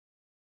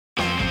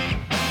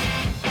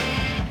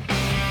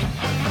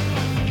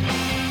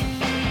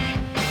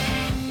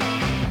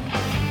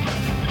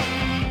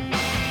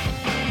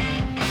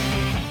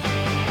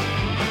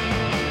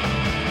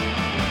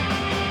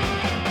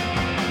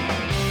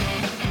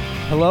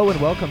Hello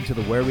and welcome to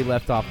the Where We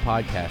Left Off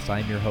podcast.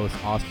 I'm your host,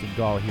 Austin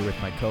Gall, here with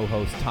my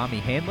co-host, Tommy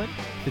Hanlon.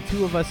 The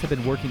two of us have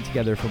been working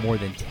together for more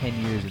than 10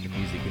 years in the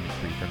music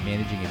industry, from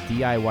managing a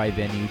DIY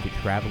venue to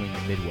traveling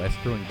the Midwest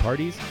throwing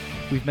parties.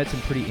 We've met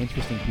some pretty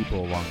interesting people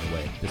along the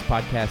way. This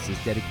podcast is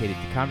dedicated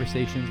to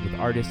conversations with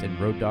artists and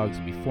road dogs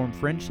we form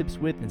friendships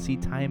with and see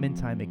time and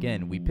time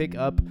again. We pick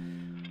up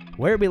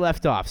where we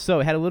left off.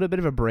 So had a little bit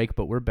of a break,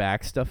 but we're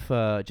back. Stuff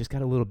just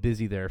got a little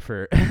busy there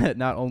for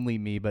not only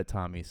me, but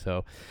Tommy.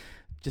 So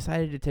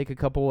decided to take a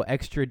couple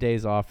extra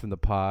days off from the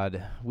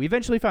pod. We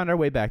eventually found our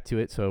way back to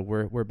it, so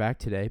we're back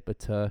today.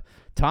 But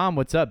Tom,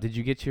 what's up? Did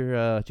you get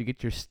your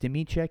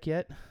stimmy check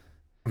yet?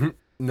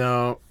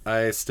 No,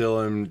 I still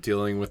am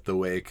dealing with the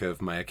wake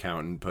of my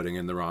accountant putting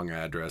in the wrong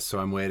address, so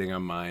I'm waiting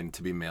on mine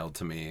to be mailed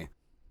to me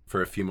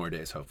for a few more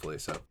days, hopefully.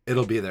 So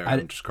it'll be there.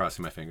 I'm just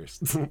crossing my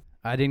fingers.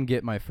 I didn't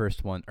get my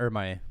first one or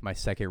my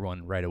second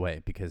one right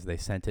away because they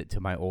sent it to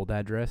my old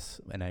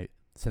address, and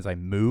since I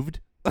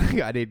moved,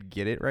 I didn't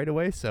get it right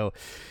away, so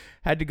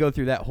had to go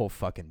through that whole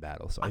fucking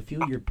battle. So I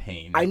feel your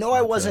pain. I know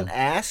I wasn't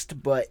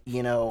asked, but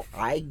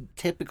I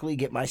typically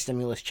get my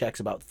stimulus checks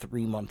about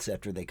 3 months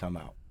after they come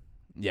out.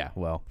 Yeah,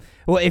 well,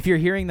 if you're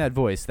hearing that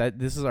voice,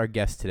 this is our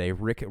guest today,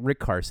 Rick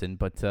Carson.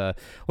 But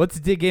let's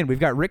dig in.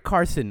 We've got Rick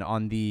Carson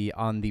on the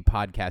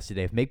podcast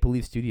today of Make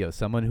Believe Studios,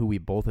 someone who we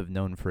both have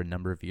known for a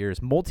number of years,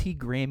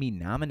 multi-Grammy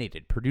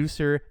nominated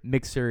producer,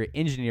 mixer,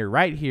 engineer,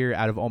 right here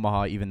out of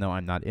Omaha. Even though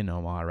I'm not in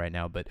Omaha right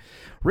now, but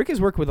Rick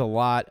has worked with a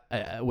lot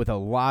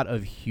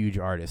of huge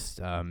artists.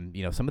 Some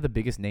of the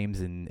biggest names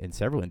in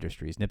several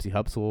industries: Nipsey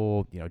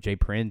Hussle, Jay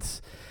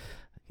Prince,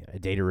 A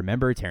Day to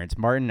Remember, Terrence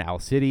Martin, Owl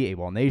City,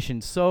 AWOL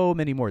Nation, so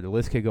many more. The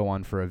list could go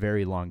on for a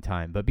very long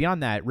time. But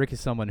beyond that, Rick is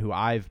someone who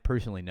I've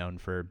personally known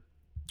for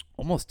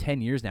almost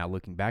 10 years now,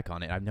 looking back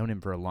on it. I've known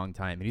him for a long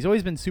time, and he's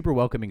always been super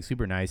welcoming,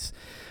 super nice,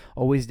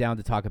 always down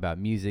to talk about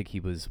music. He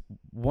was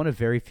one of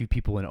very few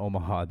people in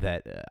Omaha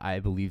that I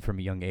believed from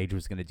a young age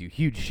was going to do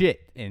huge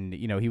shit, and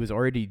he was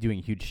already doing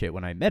huge shit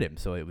when I met him,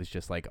 so it was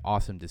just like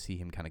awesome to see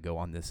him kind of go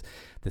on this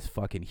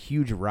fucking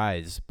huge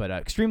rise. But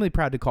extremely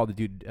proud to call the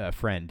dude a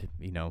friend,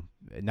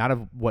 not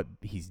of what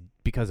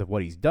because of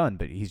what he's done,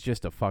 but he's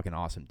just a fucking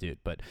awesome dude.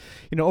 But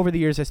over the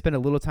years I spent a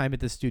little time at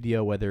the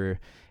studio, whether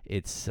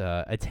it's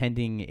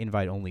attending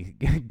invite-only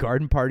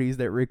garden parties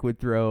that Rick would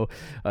throw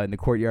in the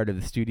courtyard of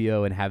the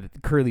studio and have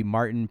Curly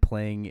Martin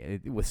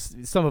playing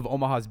with some of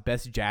Omaha's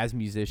best jazz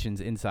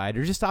musicians inside,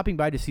 or just stopping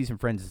by to see some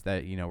friends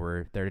that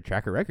were there to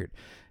track a record.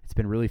 It's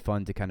been really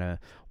fun to kind of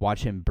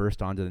watch him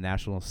burst onto the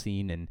national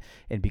scene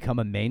and become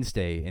a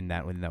mainstay in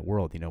that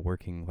world,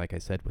 working, like I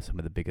said, with some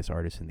of the biggest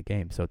artists in the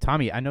game. So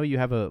Tommy, I know you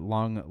have a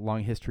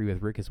long history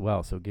with Rick as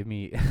well, so give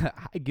me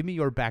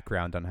your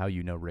background on how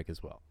you know Rick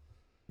as well.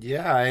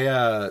 Yeah,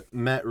 I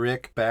met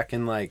Rick back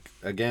in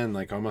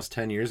almost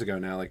 10 years ago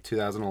now, like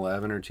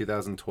 2011 or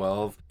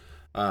 2012,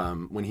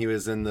 when he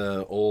was in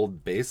the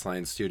old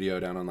Baseline studio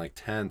down on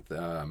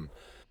 10th,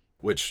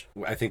 which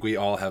I think we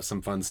all have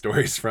some fun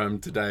stories from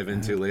to dive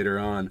into later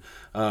on.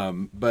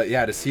 But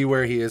yeah, to see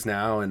where he is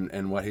now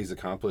and what he's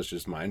accomplished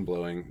is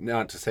mind-blowing.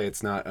 Not to say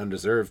it's not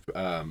undeserved,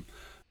 but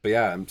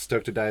yeah, I'm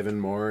stoked to dive in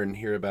more and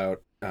hear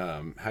about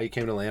how you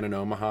came to land in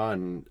Omaha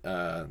and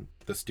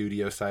the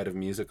studio side of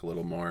music a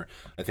little more.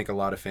 I think a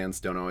lot of fans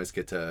don't always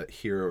get to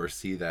hear or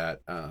see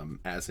that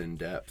as in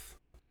depth.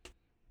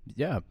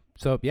 Yeah.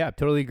 So yeah,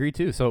 totally agree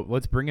too. So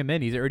let's bring him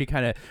in. He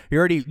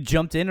already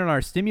jumped in on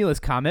our stimulus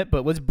comment,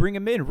 but let's bring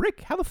him in.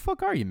 Rick, how the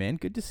fuck are you, man?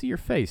 Good to see your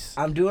face.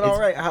 I'm doing all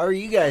right. How are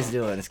you guys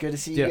doing? It's good to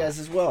see you guys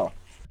as well.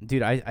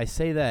 Dude, I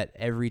say that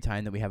every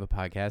time that we have a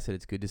podcast, that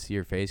it's good to see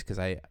your face, because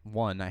I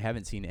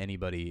haven't seen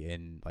anybody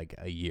in like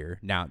a year.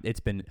 Now, it's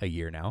been a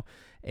year now.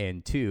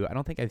 And two, I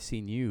don't think I've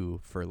seen you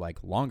for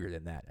like longer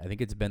than that. I think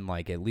it's been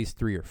like at least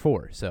 3 or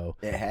 4. So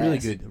it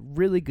has.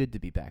 Really good to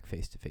be back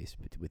face to face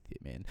with you,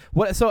 man.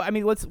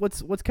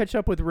 Let's catch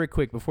up with Rick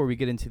quick before we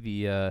get into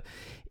the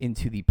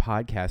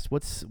podcast.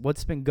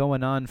 What's been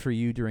going on for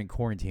you during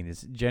quarantine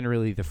is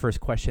generally the first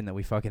question that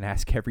we fucking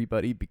ask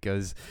everybody,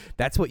 because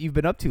that's what you've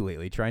been up to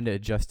lately, trying to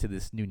adjust to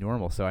this new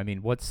normal. So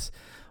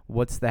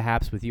what's the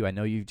haps with you? I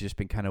know you've just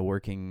been kind of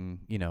working,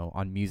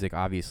 on music,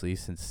 obviously,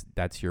 since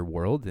that's your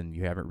world, and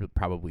you haven't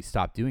probably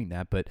stopped doing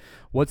that. But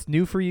what's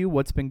new for you?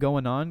 What's been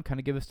going on? Kind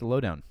of give us the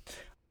lowdown.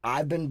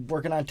 I've been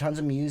working on tons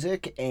of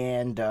music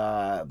and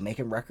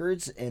making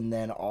records, and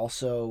then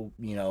also,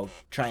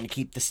 trying to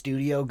keep the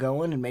studio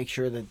going and make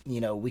sure that,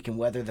 we can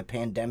weather the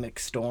pandemic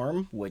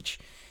storm, which,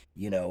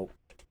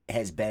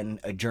 has been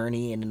a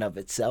journey in and of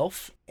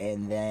itself.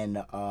 And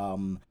then,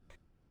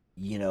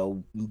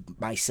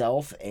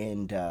 myself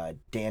and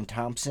Dan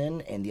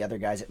Thompson and the other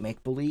guys at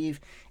Make Believe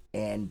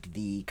and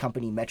the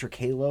company Metric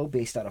Halo,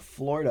 based out of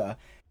Florida,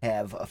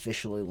 have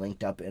officially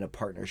linked up in a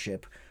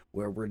partnership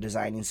where we're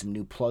designing some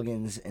new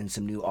plugins and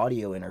some new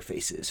audio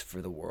interfaces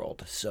for the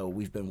world. So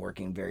we've been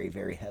working very,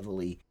 very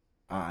heavily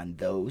on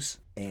those,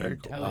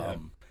 and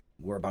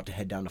we're about to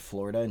head down to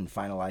Florida and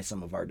finalize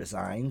some of our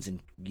designs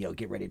and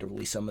get ready to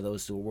release some of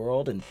those to the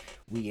world. And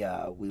we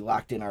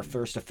locked in our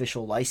first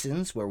official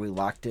license, where we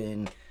locked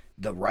in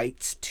the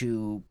rights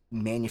to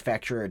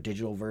manufacture a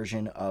digital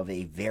version of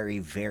a very,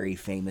 very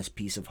famous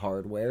piece of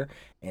hardware,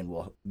 and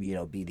will,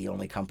 be the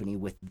only company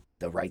with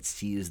the rights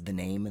to use the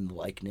name and the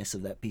likeness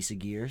of that piece of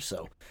gear.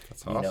 So,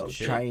 That's awesome.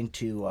 trying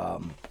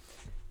to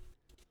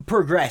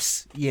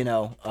progress,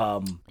 Yeah.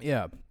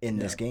 in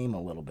this game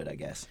a little bit, I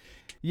guess.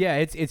 Yeah,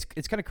 it's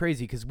kind of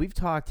crazy because we've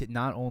talked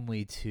not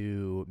only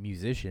to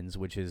musicians,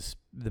 which is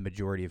the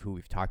majority of who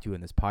we've talked to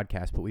in this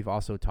podcast, but we've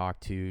also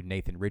talked to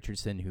Nathan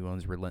Richardson, who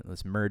owns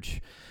Relentless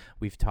Merch.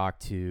 We've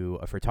talked to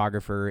a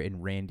photographer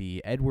in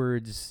Randy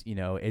Edwards.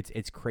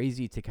 It's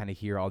crazy to kind of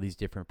hear all these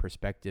different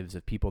perspectives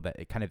of people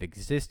that kind of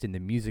exist in the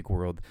music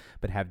world,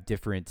 but have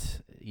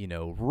different,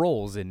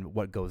 roles in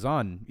what goes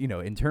on,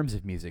 in terms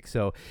of music.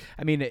 So,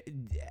 I mean,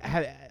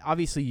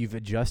 obviously you've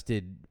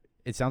adjusted.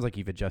 It sounds like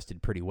you've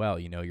adjusted pretty well.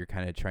 You're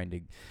kind of trying to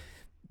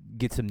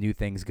get some new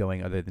things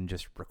going other than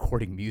just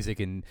recording music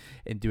and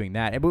doing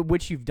that,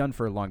 which you've done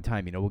for a long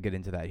time. We'll get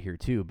into that here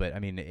too. But I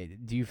mean,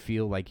 do you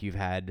feel like you've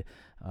had,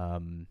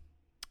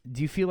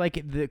 do you feel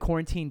like the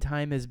quarantine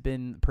time has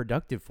been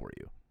productive for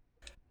you?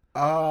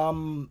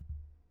 No.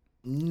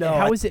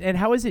 And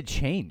how has it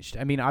changed?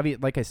 I mean,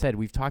 like I said,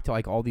 we've talked to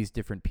like all these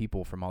different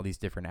people from all these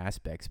different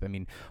aspects. But I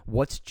mean,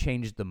 what's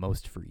changed the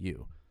most for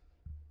you?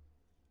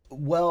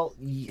 Well,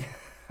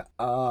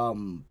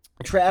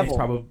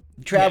 travel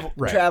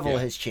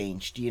has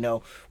changed.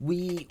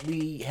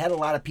 We had a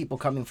lot of people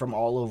coming from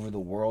all over the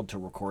world to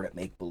record at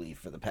Make Believe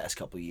for the past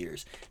couple of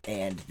years,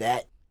 and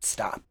that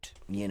stopped,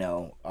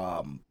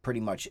 pretty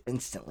much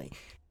instantly.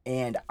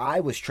 And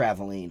I was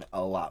traveling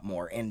a lot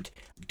more. And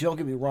don't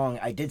get me wrong,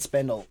 I did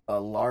spend a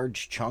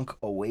large chunk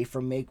away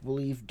from Make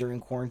Believe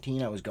during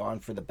quarantine. I was gone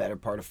for the better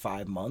part of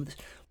 5 months,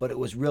 but it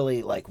was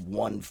really like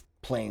one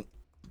plane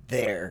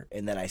there,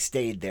 and then I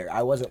stayed there.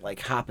 I wasn't like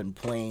hopping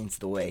planes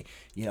the way,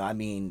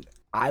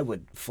 I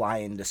would fly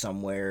into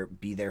somewhere,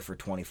 be there for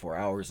 24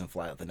 hours, and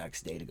fly out the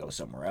next day to go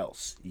somewhere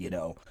else,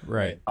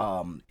 Right.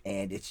 And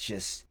it's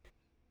just,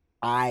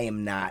 I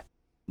am not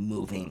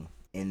moving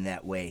in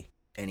that way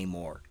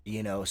anymore,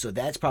 so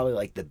that's probably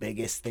like the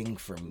biggest thing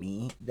for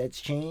me that's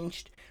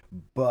changed.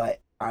 But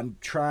I'm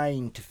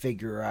trying to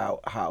figure out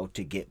how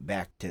to get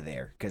back to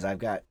there, because I've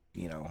got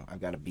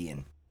to be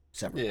in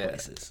several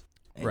places.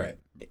 And, right.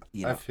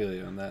 I feel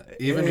you on that.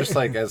 Even just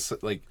like as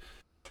like,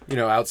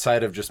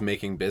 outside of just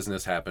making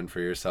business happen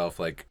for yourself,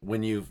 like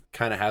when you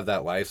kind of have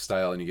that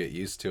lifestyle and you get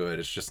used to it,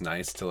 it's just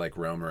nice to like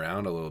roam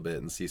around a little bit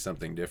and see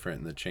something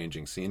different in the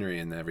changing scenery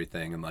and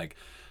everything. And like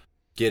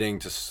getting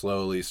to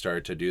slowly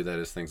start to do that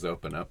as things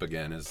open up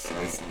again is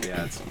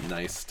it's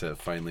nice to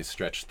finally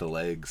stretch the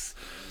legs,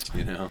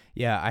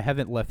 Yeah, I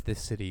haven't left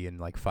this city in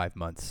like 5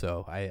 months,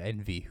 so I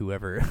envy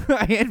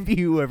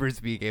whoever's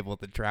being able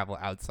to travel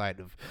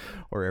outside of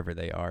wherever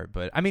they are.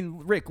 But I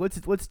mean, Rick, let's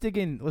dig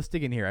in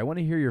here. I want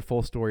to hear your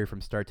full story from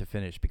start to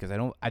finish, because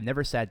I've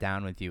never sat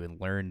down with you and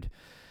learned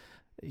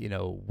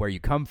where you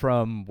come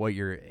from, what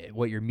your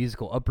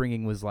musical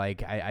upbringing was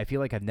like. I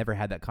feel like I've never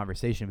had that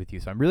conversation with you,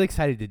 so I'm really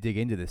excited to dig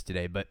into this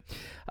today. But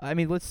I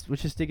mean, let's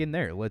just dig in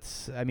there.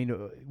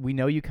 We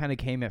know you kind of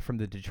came from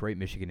the Detroit,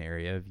 Michigan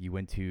area. You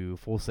went to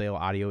Full Sail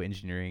Audio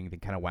Engineering, then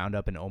kind of wound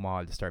up in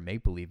Omaha to start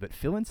Make Believe. But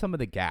fill in some of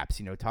the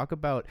gaps. Talk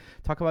about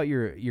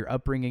your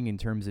upbringing in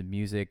terms of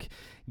music,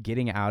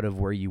 getting out of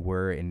where you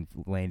were and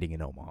landing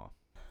in Omaha.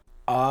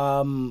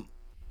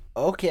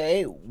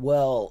 Okay,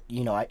 well,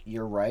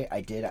 you're right.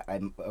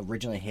 I'm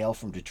originally hail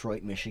from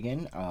Detroit,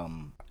 Michigan,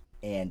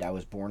 and I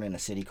was born in a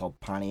city called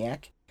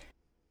Pontiac.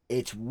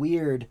 It's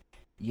weird,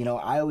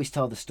 I always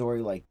tell the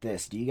story like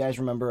this. Do you guys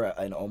remember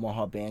an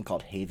Omaha band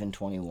called Haven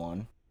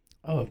 21?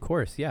 Oh, of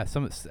course, yeah.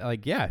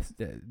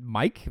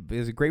 Mike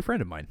is a great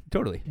friend of mine.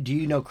 Totally. Do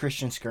you know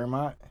Christian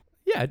Skermott?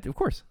 Yeah, of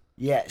course.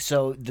 Yeah,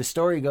 so the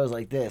story goes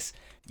like this.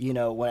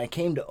 When I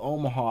came to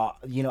Omaha,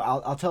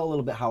 I'll tell a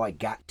little bit how I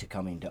got to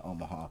coming to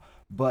Omaha.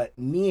 But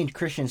me and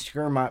Christian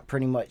Skermott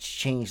pretty much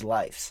changed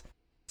lives.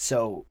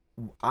 So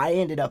I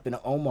ended up in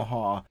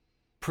Omaha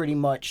pretty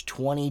much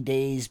 20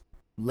 days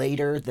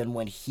later than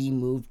when he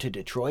moved to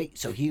Detroit.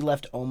 So he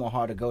left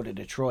Omaha to go to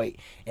Detroit,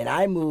 and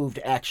I moved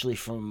actually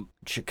from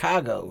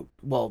Chicago.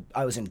 Well,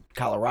 I was in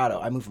Colorado.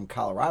 I moved from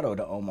Colorado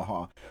to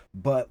Omaha.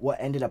 But what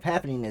ended up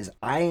happening is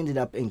I ended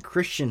up in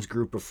Christian's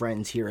group of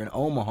friends here in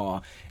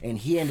Omaha, and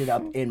he ended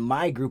up in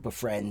my group of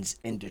friends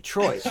in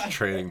Detroit.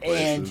 Trading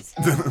places.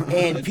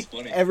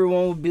 And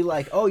everyone would be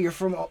like, "Oh, you're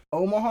from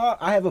Omaha?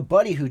 I have a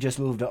buddy who just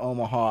moved to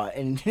Omaha."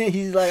 And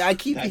he's like, "I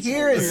keep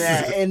hearing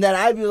that." And then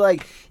I'd be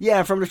like, "Yeah,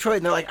 I'm from Detroit."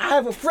 And they're like, "I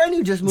have a friend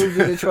who just moved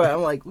to Detroit."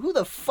 I'm like, "Who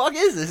the fuck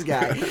is this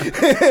guy?"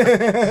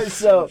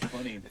 So that's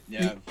funny.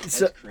 Yeah,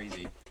 that's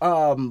crazy.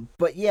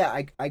 But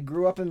yeah, I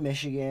grew up in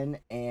Michigan,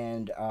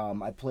 and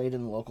I played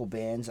in local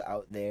bands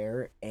out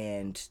there,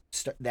 and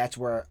that's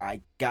where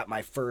I got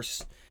my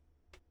first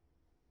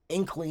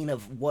inkling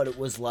of what it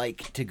was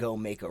like to go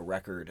make a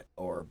record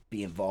or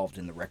be involved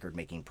in the record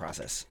making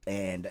process.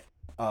 And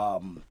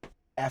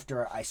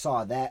after I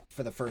saw that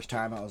for the first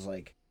time, I was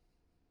like,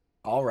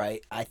 all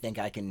right, I think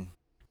I can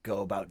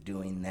go about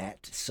doing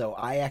that. So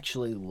I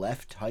actually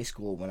left high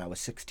school when I was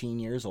 16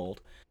 years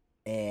old.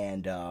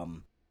 and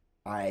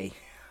I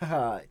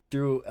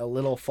through a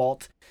little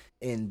fault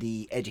in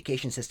the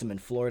education system in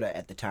Florida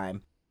at the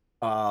time,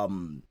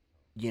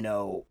 you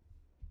know,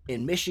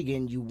 in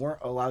Michigan, you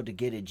weren't allowed to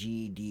get a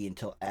GED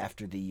until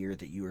after the year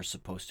that you were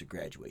supposed to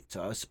graduate.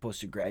 So I was supposed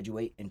to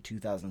graduate in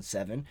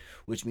 2007,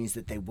 which means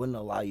that they wouldn't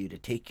allow you to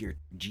take your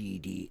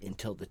GED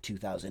until the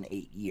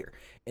 2008 year.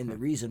 And the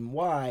reason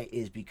why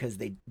is because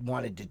they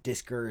wanted to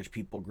discourage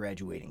people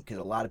graduating, because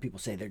a lot of people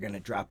say they're going to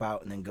drop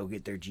out and then go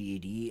get their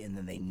GED and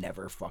then they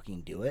never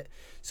fucking do it.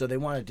 So they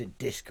wanted to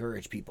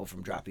discourage people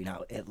from dropping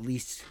out. At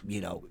least,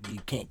 you know, you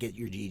can't get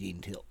your GED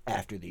until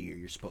after the year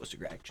you're supposed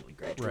to actually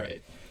graduate.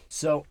 Right.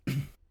 So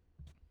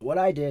what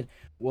I did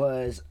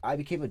was I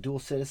became a dual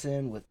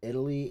citizen with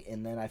Italy,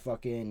 and then I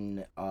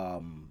fucking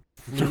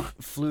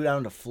flew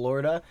down to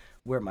Florida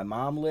where my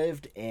mom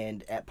lived,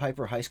 and at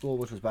Piper High School,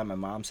 which was by my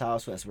mom's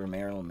house, that's where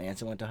Marilyn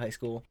Manson went to high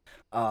school.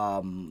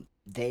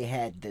 They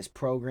had this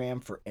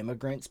program for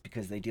immigrants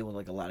because they deal with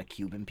like a lot of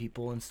Cuban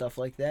people and stuff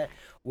like that,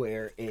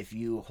 where if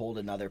you hold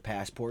another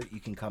passport,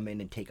 you can come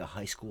in and take a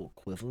high school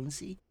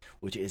equivalency,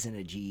 which isn't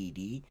a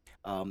GED.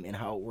 And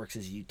how it works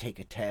is you take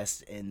a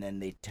test and then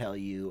they tell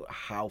you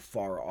how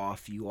far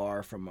off you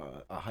are from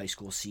a high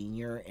school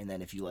senior. And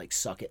then if you like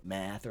suck at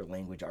math or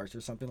language arts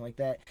or something like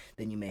that,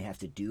 then you may have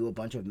to do a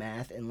bunch of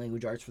math and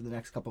language arts for the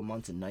next couple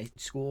months in night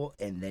school.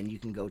 And then you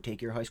can go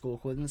take your high school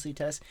equivalency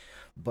test.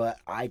 But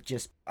I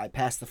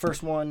passed the first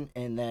one,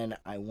 and then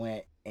I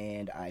went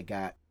and I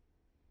got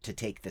to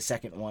take the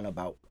second one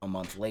about a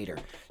month later.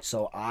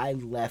 So I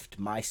left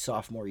my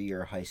sophomore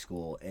year of high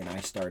school and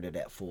I started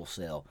at Full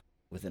Sail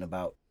within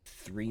about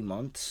 3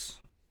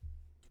 months.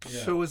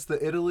 Yeah. So was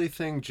the Italy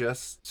thing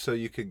just so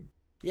you could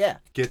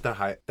get the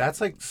high?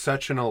 That's like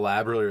such an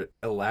elaborate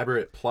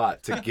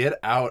plot to get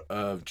out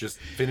of just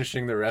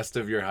finishing the rest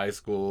of your high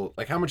school.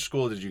 Like, how much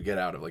school did you get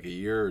out of? Like a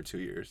year or 2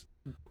 years?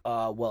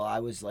 Well, I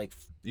was like...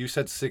 You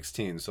said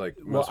 16, so like...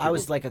 I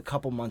was like a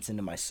couple months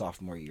into my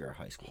sophomore year of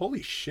high school.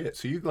 Holy shit.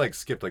 So you like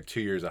skipped like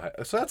 2 years of high...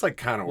 So that's like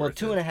kind of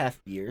worth it. Well, 2.5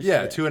 years.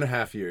 Yeah,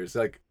 2.5 years.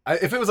 Like,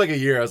 if it was like a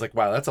year, I was like,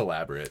 wow, that's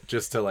elaborate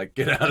just to like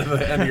get out of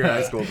the end of your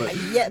high school. But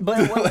yeah,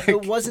 but like,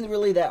 it wasn't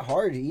really that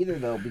hard either,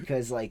 though,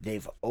 because like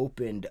they've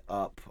opened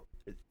up,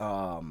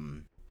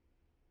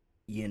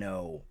 you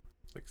know...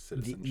 Like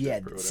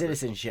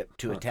citizenship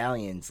to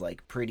Italians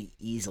like pretty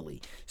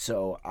easily.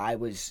 So I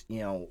was,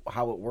 you know,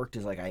 how it worked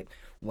is like I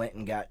went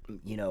and got,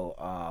 you know,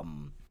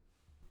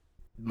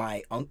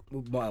 my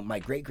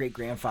great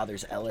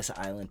grandfather's Ellis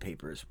Island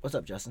papers. What's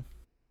up, Justin?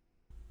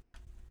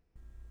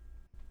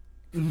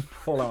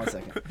 Hold on 1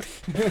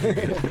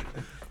 second.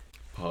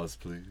 Pause,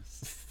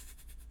 please.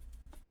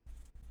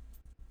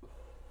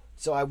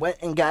 So I went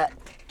and got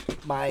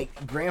my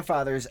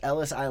grandfather's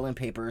Ellis Island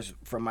papers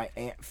from my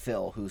Aunt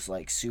Phil, who's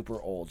like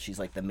super old. She's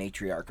like the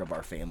matriarch of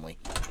our family.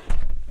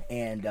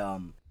 And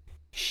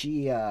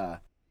she was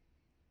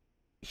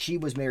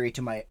married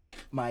to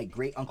my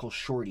great uncle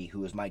Shorty,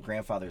 who was my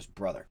grandfather's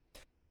brother.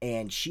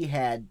 And she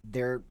had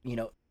their, you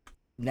know,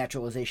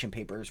 naturalization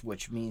papers,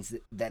 which means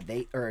that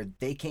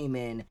they came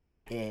in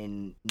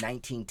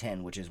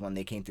 1910, which is when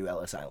they came through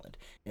Ellis Island.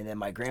 And then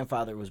my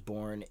grandfather was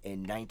born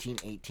in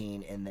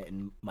 1918, and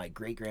then my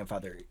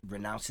great-grandfather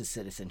renounced his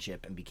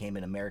citizenship and became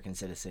an American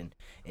citizen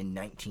in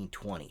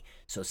 1920.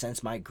 So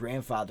since my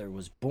grandfather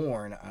was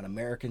born on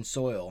American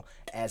soil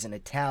as an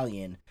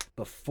Italian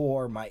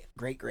before my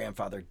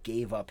great-grandfather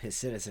gave up his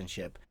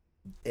citizenship,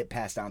 it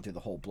passed down through the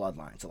whole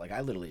bloodline. So like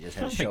I literally just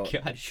had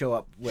to show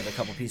up with a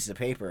couple pieces of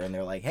paper, and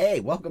they're like,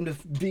 hey, welcome to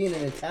being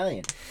an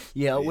Italian,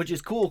 you know, which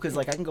is cool because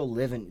like I can go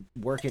live and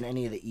work in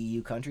any of the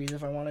EU countries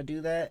if I want to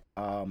do that.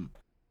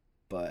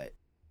 But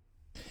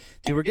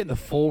dude, we're getting the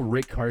full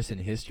Rick Carson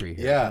history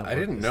here. Yeah, I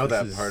didn't know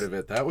that part of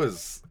it. That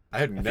was I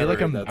had never heard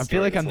that story. I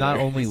feel like I'm not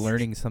hilarious. only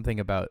learning something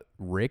about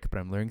Rick, but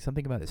I'm learning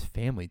something about his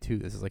family too.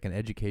 This is like an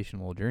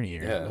educational journey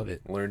here. Yeah, I love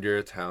it. Learned your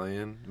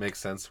Italian. Makes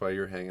sense why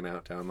you're hanging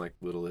out down like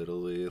Little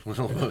Italy,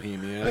 Little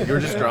Bohemia. You were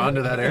just drawn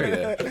to that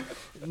area.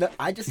 No,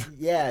 I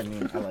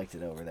mean, I liked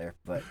it over there.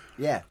 But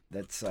yeah,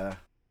 that's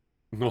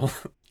Well,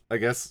 I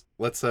guess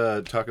let's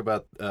talk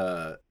about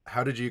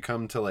how did you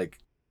come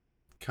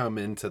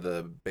into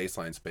the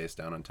baseline space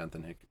down on 10th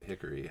and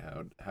Hickory?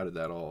 How did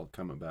that all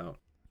come about?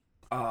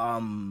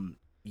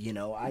 You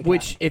know,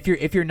 which if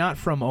you're not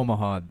from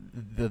Omaha,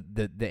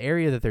 the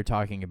area that they're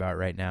talking about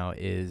right now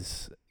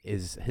is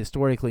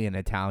historically an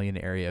Italian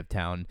area of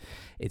town.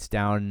 It's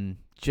down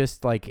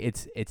just like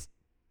it's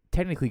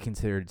technically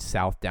considered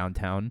south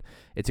downtown.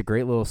 It's a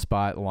great little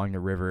spot along the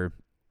river.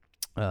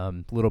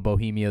 Little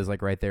Bohemia is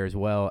like right there as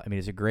well. I mean,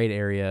 it's a great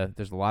area.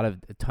 There's a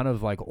ton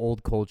of like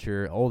old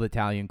culture, old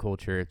Italian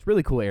culture. It's a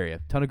really cool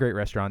area. Ton of great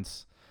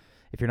restaurants.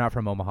 If you're not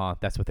from Omaha,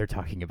 that's what they're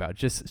talking about.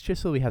 Just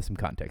so we have some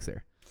context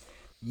there.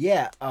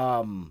 Yeah,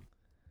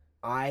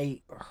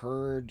 I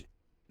heard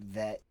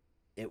that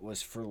it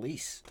was for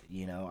lease.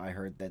 You know, I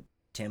heard that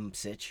Tim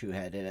Sitch, who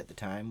had it at the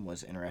time,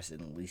 was interested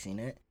in leasing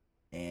it.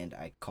 And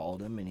I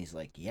called him, and he's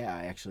like, yeah,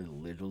 I actually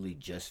literally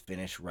just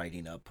finished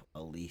writing up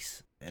a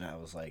lease. And I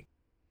was like,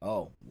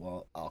 oh,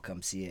 well, I'll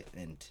come see it.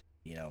 And,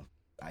 you know,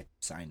 I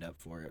signed up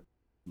for it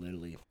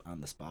literally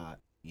on the spot.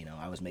 You know,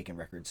 I was making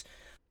records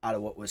out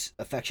of what was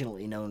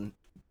affectionately known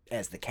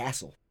as the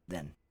Castle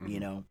then, you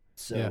know?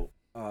 So,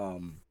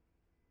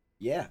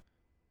 yeah,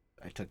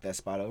 I took that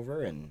spot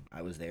over and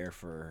I was there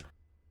for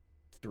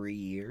 3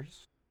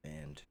 years.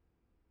 And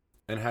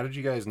how did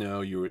you guys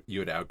know you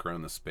had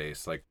outgrown the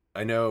space? Like,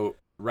 I know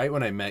right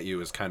when I met you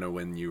was kind of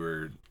when you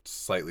were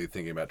slightly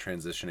thinking about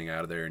transitioning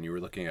out of there and you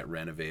were looking at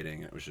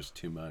renovating. It was just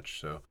too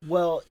much. So,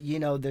 well, you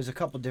know, there's a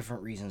couple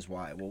different reasons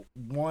why. Well,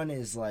 one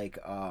is like,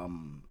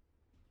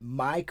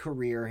 my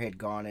career had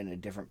gone in a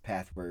different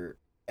path where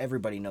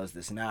everybody knows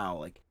this now.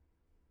 Like,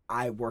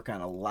 I work on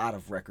a lot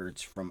of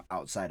records from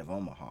outside of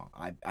Omaha.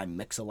 I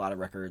mix a lot of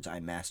records. I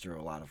master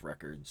a lot of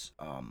records.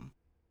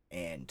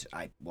 And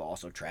I will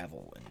also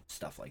travel and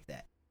stuff like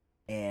that.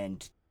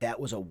 And that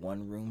was a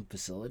one-room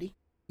facility,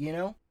 you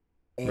know?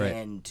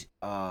 And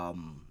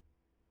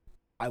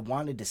I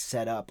wanted to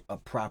set up a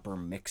proper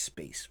mix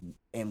space.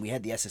 And we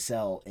had the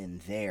SSL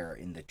in there,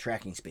 in the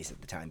tracking space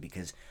at the time,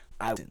 because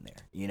I was in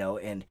there, you know?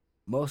 And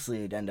mostly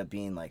it'd end up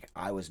being like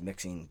I was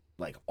mixing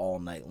like all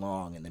night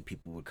long, and then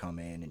people would come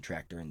in and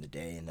track during the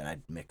day, and then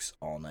I'd mix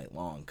all night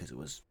long because it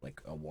was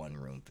like a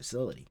one-room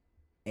facility.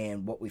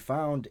 And what we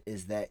found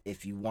is that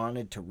if you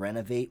wanted to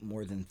renovate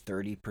more than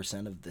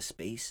 30% of the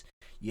space,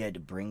 you had to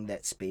bring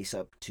that space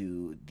up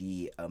to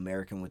the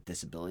American with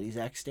Disabilities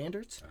Act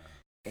standards.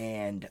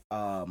 And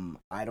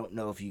I don't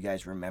know if you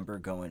guys remember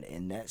going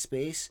in that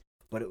space,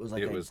 but it was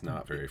like it was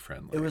not very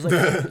friendly. It was like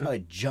a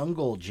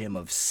jungle gym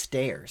of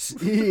stairs,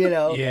 you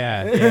know?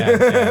 Yeah.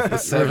 The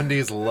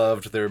 70s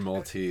loved their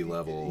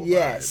multi-level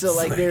vibes. So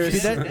like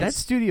there's... Dude, that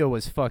studio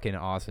was fucking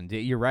awesome.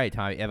 You're right,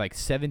 Tommy. It had like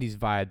 70s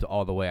vibes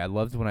all the way. I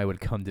loved when I would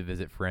come to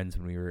visit friends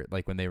when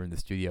they were in the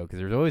studio, because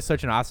there was always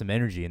such an awesome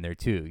energy in there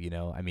too, you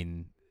know? I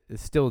mean,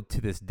 still to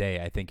this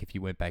day, I think if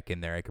you went back in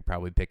there, I could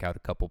probably pick out a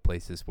couple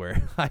places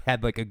where I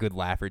had like a good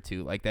laugh or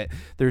two. Like that,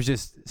 there's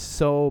just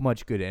so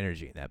much good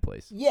energy in that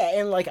place. Yeah,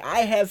 and like I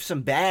have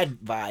some bad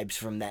vibes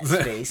from that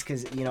space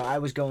because, you know, I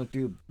was going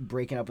through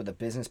breaking up with a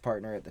business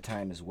partner at the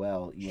time as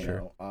well, you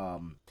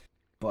know.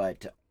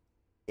 But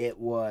it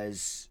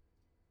was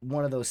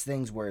one of those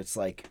things where it's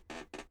like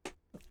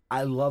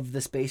I love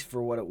the space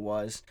for what it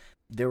was.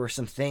 There were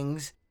some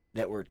things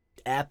that were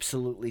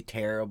absolutely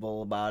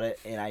terrible about it,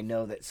 and I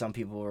know that some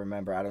people will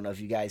remember. I don't know if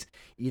you guys,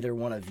 either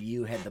one of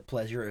you, had the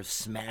pleasure of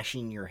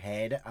smashing your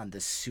head on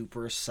the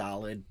super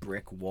solid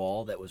brick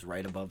wall that was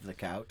right above the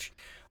couch.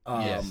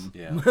 Yes.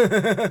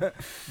 Yeah.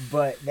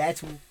 But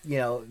that's, you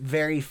know,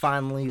 very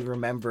fondly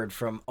remembered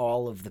from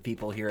all of the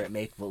people here at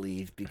Make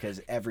Believe,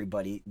 because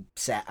everybody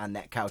sat on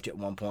that couch at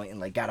one point and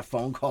like got a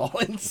phone call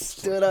and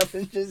stood up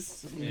and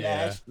just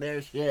smashed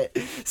their shit.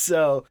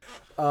 So,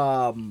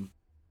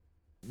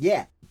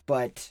 yeah,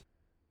 but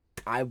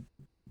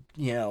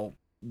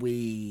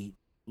we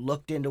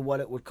looked into what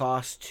it would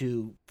cost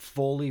to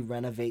fully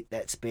renovate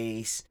that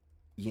space.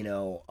 You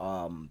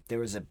know, there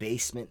was a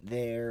basement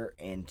there,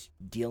 and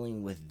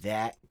dealing with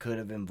that could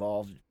have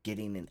involved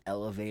getting an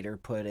elevator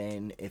put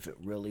in if it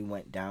really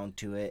went down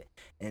to it.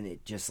 And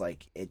it just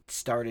like, it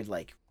started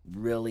like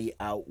really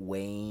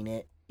outweighing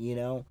it, you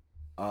know?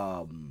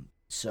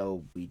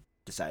 So we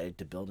decided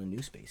to build a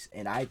new space,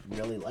 and I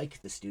really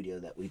like the studio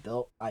that we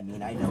built. I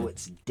mean, I know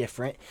it's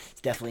different.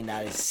 It's definitely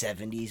not as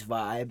 70s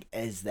vibe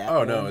as that.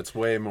 Oh, no, it's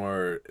way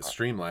more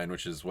streamlined,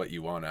 which is what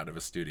you want out of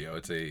a studio.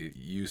 It's a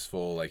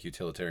useful, like,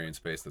 utilitarian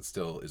space that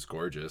still is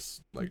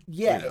gorgeous. Like,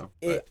 yeah, you know,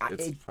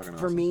 it's fucking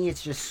for awesome. me,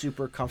 it's just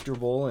super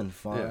comfortable and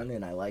fun,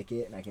 and I like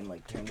it, and I can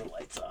like turn the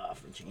lights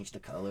off and change the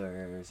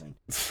colors, and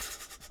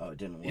oh, it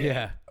didn't work.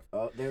 Yeah.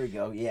 Oh, there we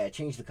go. Yeah,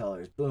 change the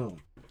colors. Boom.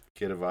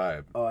 Get a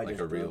vibe, Oh, I like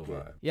just a real broke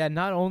it. vibe. Yeah,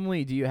 not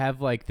only do you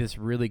have like this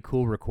really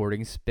cool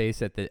recording space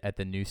at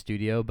the new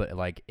studio, but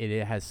like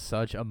it has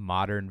such a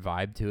modern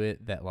vibe to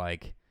it that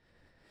like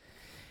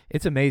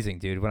it's amazing,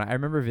 dude. When I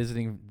remember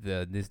visiting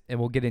this, and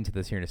we'll get into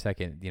this here in a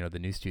second, you know, the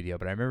new studio,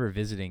 but I remember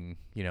visiting,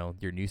 you know,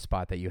 your new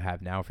spot that you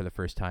have now for the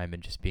first time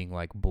and just being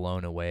like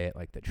blown away at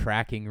like the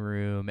tracking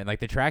room, and like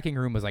the tracking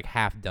room was like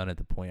half done at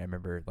the point. I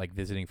remember like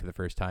visiting for the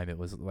first time. It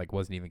was like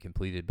wasn't even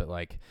completed, but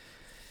like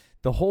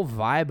the whole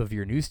vibe of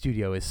your new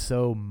studio is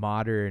so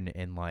modern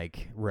and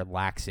like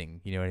relaxing.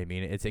 You know what I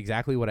mean? It's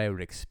exactly what I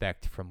would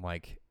expect from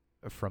like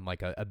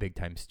a big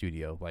time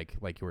studio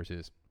like yours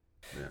is.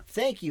 Yeah.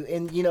 Thank you.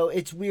 And you know,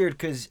 it's weird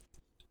because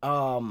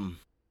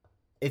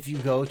if you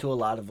go to a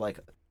lot of like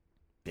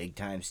big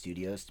time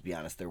studios, to be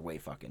honest, they're way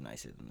fucking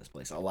nicer than this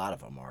place. A lot of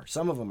them are.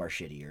 Some of them are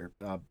shittier,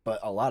 but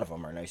a lot of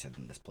them are nicer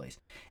than this place.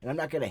 And I'm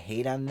not gonna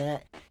hate on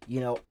that.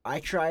 You know, I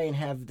try and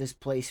have this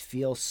place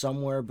feel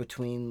somewhere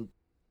between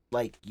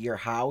like your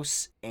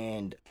house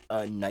and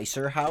a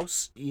nicer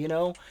house, you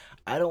know?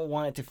 I don't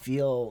want it to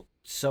feel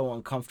so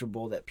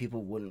uncomfortable that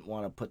people wouldn't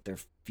want to put their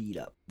feet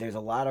up. There's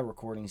a lot of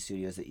recording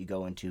studios that you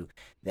go into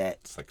that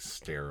It's like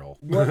sterile.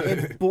 well,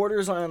 it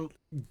borders on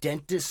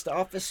dentist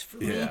office for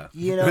me, Yeah.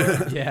 you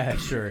know? Yeah,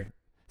 sure.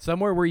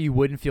 Somewhere where you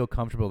wouldn't feel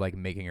comfortable like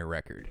making a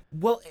record.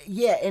 Well,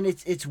 yeah, and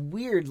it's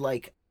weird.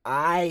 Like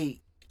I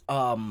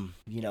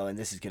and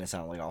this is gonna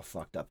sound like all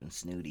fucked up and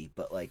snooty,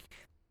 but like,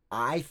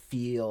 I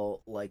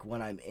feel like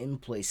when I'm in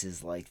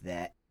places like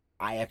that,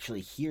 I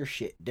actually hear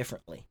shit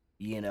differently.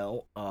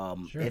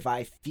 Sure. If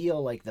I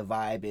feel like the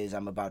vibe is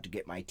I'm about to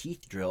get my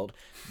teeth drilled,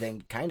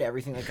 then kind of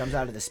everything that comes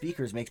out of the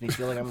speakers makes me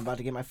feel like I'm about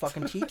to get my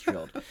fucking teeth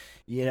drilled,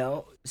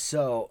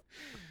 So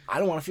I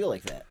don't want to feel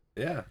like that.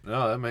 Yeah,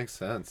 no, that makes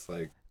sense.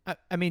 Like,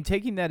 I mean,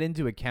 taking that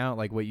into account,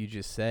 like what you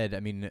just said, I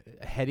mean,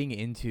 heading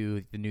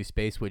into the new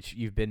space, which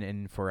you've been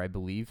in for, I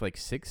believe, like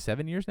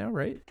 6-7 years now,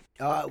 right?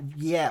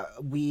 Yeah,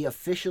 we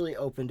officially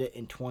opened it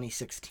in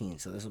 2016,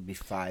 so this will be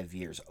 5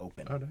 years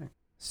open. Oh, dang.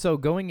 So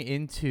going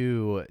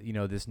into,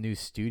 this new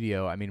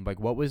studio, I mean, like,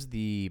 what was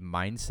the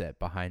mindset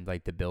behind,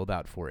 like, the build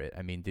out for it?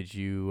 I mean,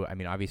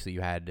 obviously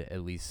you had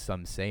at least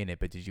some say in it,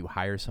 but did you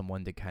hire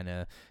someone to kind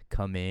of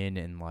come in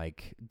and,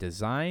 like,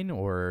 design,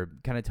 or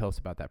kind of tell us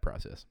about that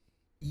process?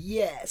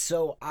 Yeah,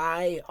 so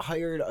I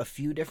hired a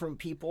few different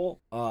people,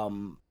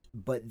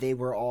 but they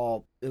were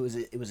all, it was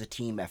a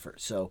team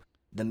effort. So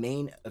the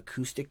main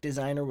acoustic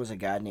designer was a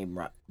guy named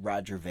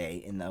Roger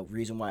Vay, and the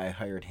reason why I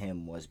hired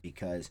him was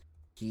because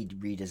he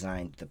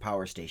redesigned the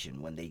power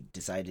station when they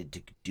decided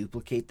to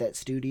duplicate that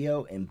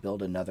studio and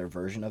build another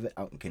version of it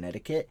out in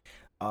Connecticut.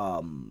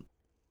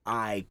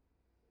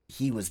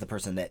 He was the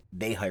person that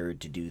they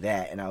hired to do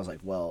that, and I was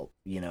like, well,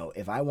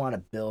 if I want to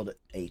build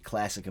a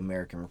classic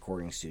American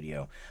recording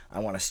studio, I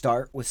want to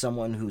start with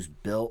someone who's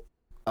built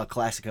a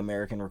classic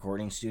American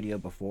recording studio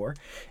before.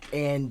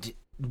 And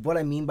what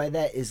I mean by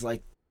that is,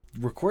 like,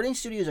 recording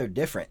studios are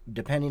different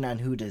depending on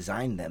who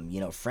designed them.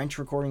 French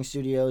recording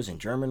studios and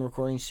German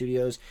recording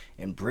studios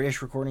and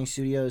British recording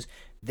studios,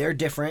 they're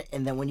different.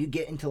 And then when you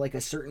get into like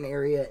a certain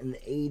area in the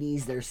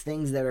 80s, there's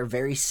things that are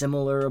very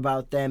similar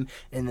about them,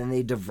 and then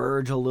they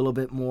diverge a little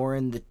bit more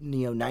in the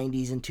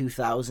 90s and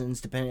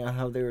 2000s depending on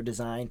how they were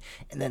designed.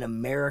 And then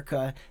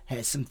America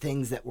has some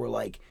things that were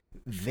like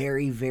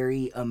very,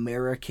 very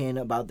American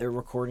about their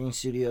recording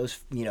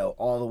studios,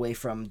 all the way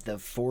from the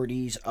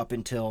 40s up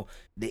until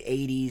the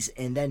 80s.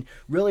 And then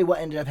really what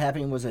ended up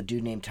happening was a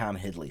dude named Tom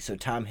Hidley. So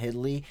Tom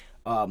Hidley,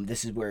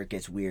 this is where it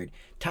gets weird.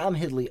 Tom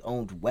Hidley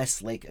owned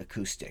Westlake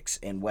Acoustics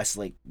and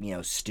Westlake,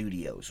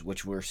 Studios,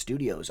 which were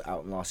studios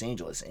out in Los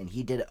Angeles, and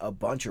he did a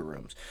bunch of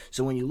rooms.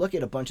 So when you look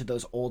at a bunch of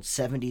those old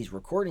 70s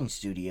recording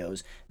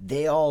studios,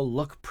 they all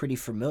look pretty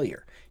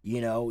familiar.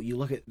 You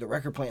look at the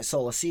record plant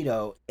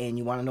Solicito, and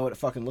you want to know what it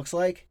fucking looks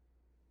like?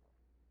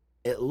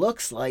 It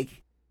looks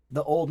like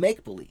the old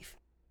Make Believe,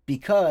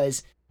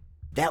 because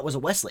that was a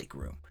Westlake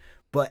room.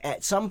 But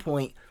at some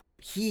point,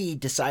 he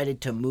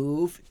decided to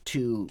move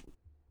to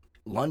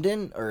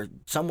London or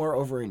somewhere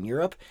over in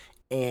Europe,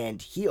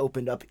 and he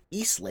opened up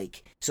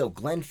Eastlake. So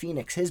Glenn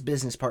Phoenix, his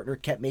business partner,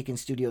 kept making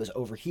studios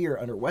over here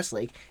under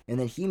Westlake, and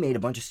then he made a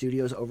bunch of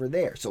studios over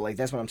there. So like,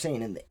 that's what I'm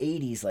saying. In the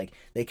 80s, like,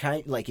 they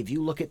kind of, like, if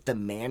you look at the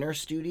Manor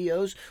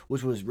Studios,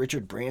 which was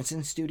Richard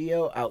Branson's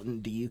studio out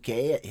in the UK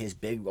at his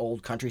big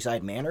old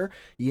countryside manor,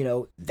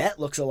 that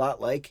looks a lot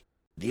like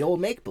the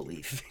old Make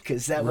Believe,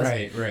 because that was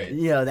right.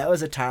 That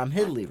was a Tom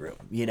Hidley room.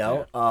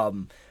 Yeah.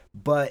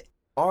 But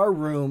our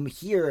room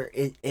here,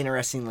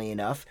 interestingly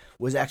enough,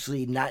 was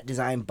actually not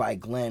designed by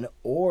Glenn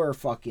or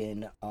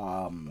fucking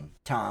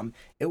Tom.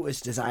 It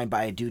was designed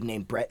by a dude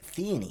named Brett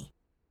Theany.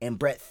 And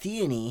Brett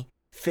Theany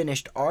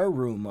finished our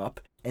room up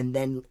and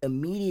then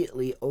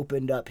immediately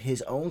opened up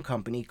his own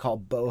company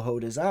called Boho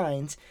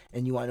Designs.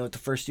 And you want to know what the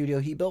first studio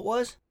he built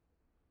was?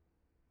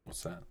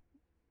 What's that?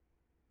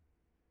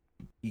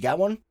 You got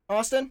one,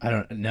 Austin? I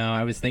don't know.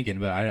 I was thinking,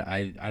 but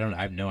I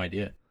have no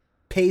idea.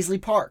 Paisley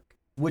Park,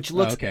 which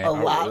looks a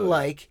lot really?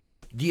 like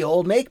the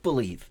old Make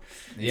Believe.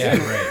 Yeah,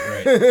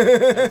 right.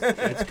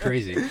 That's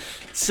crazy.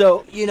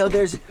 So,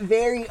 there's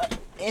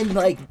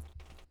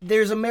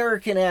there's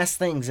American-ass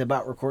things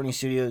about recording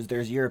studios.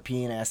 There's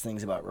European-ass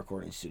things about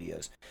recording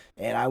studios.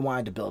 And I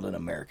wanted to build an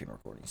American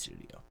recording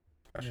studio.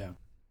 Yeah.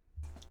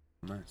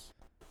 Nice.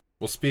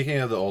 Well, speaking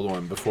of the old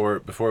one,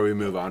 before we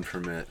move on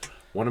from it,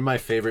 one of my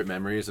favorite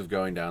memories of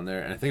going down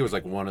there, and I think it was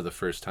like one of the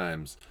first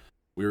times,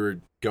 we were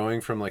going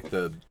from like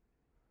the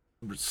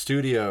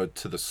studio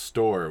to the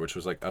store, which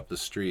was like up the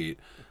street,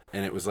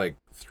 and it was like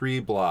 3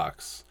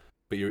 blocks,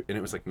 and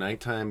it was like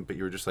nighttime, but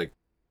you were just like,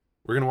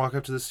 we're gonna walk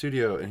up to the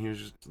studio, and you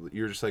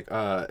were just like,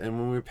 and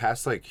when we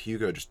passed like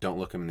Hugo, just don't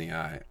look him in the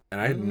eye.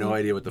 And I had no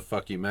idea what the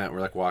fuck you meant.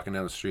 We're like walking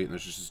down the street, and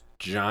there's just this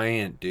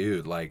giant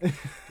dude, like,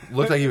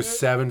 looked like he was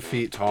 7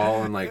 feet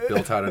tall and like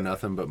built out of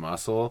nothing but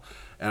muscle.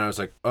 And I was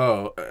like,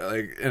 oh,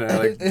 like, and I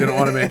like didn't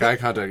want to make eye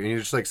contact, and he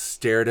just like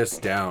stared us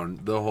down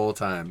the whole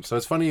time. So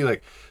it's funny you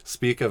like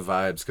speak of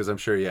vibes, because I'm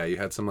sure, yeah, you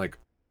had some like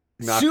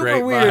not super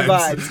great weird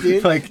vibes,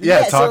 dude. Like, yeah,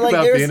 talk so,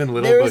 about being in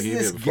Little there was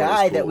Bohemia. this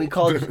guy that we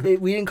called,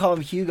 we didn't call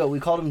him Hugo, we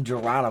called him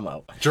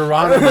Geronimo.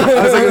 Geronimo.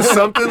 I was like, it's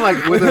something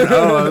like with an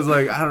O. I was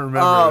like, I don't remember.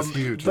 It was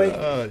huge.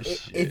 But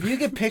if you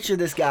could picture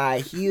this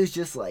guy, he was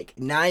just like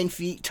 9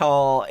 feet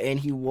tall, and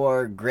he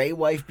wore gray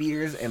wife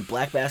beaters and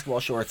black basketball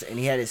shorts, and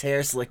he had his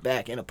hair slicked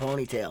back in a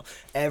ponytail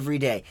every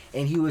day,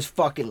 and he was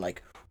fucking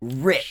like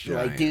ripped.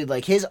 Like, dude,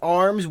 like his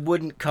arms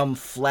wouldn't come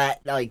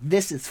flat. Like,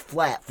 this is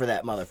flat for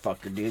that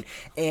motherfucker, dude.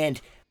 And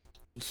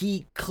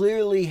he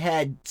clearly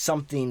had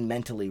something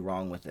mentally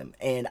wrong with him.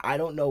 And I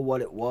don't know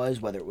what it was,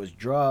 whether it was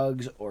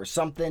drugs or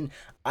something.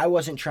 I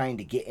wasn't trying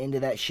to get into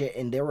that shit.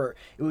 And it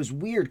was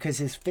weird because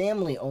his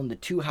family owned the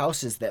 2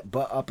 houses that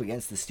butt up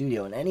against the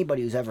studio. And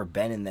anybody who's ever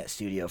been in that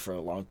studio for a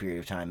long period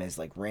of time has,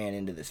 like, ran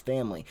into this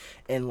family.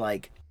 And,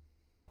 like,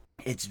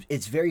 it's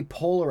very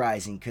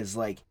polarizing because,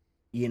 like,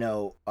 you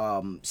know,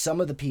 some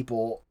of the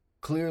people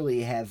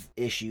clearly have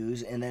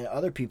issues. And then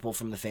other people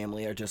from the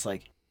family are just,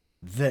 like,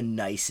 the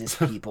nicest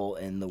people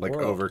in the like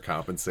world. Like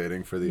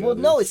overcompensating for the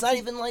others. No, it's not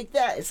even like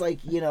that. It's like,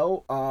 you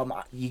know,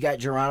 you got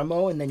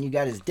Geronimo and then you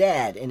got his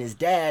dad. And his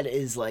dad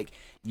is like,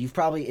 you've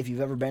probably, if you've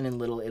ever been in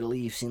Little Italy,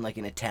 you've seen like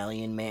an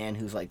Italian man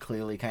who's like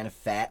clearly kind of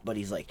fat, but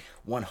he's like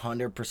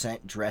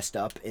 100% dressed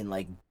up in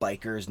like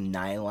bikers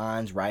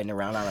nylons, riding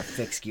around on a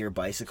fixed gear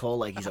bicycle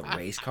like he's a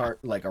race car,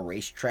 like a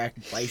racetrack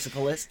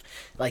bicyclist.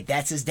 Like,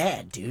 that's his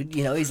dad, dude.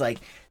 You know, he's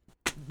like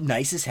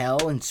nice as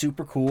hell and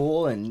super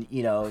cool and,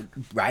 you know,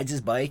 rides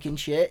his bike and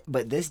shit.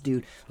 But this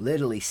dude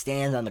literally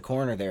stands on the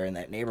corner there in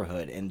that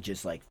neighborhood and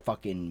just like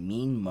fucking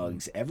mean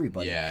mugs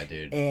everybody. Yeah,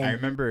 dude. And I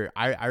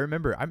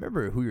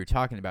remember who you're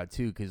talking about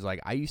too, because like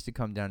I used to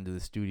come down to the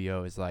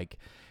studio as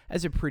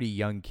a pretty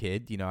young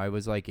kid. You know, I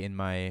was like in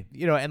my,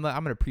 you know, and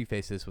I'm gonna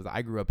preface this with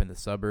I grew up in the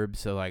suburbs,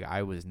 so like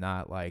I was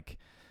not like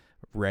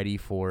ready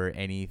for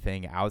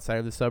anything outside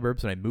of the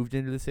suburbs. When I moved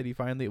into the city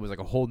finally, it was like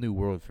a whole new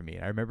world for me.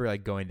 And I remember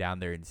like going down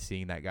there and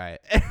seeing that guy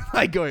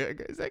like going,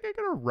 is that guy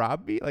gonna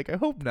rob me? Like, I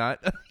hope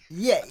not.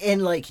 Yeah,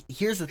 and like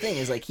here's the thing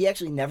is like he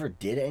actually never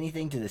did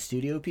anything to the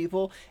studio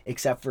people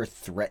except for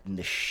threaten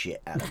the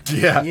shit out of them.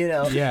 Yeah. You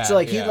know? Yeah. So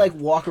like he'd like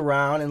walk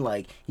around and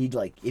like he'd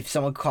like if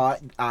someone caught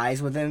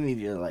eyes with him, he'd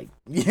be like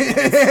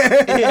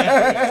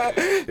Yeah.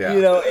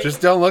 You know,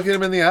 just don't look at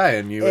him in the eye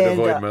and you would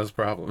avoid most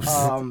problems.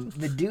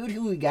 The dude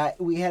who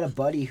we had a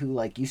buddy who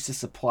like used to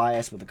supply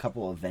us with a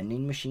couple of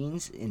vending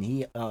machines, and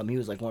he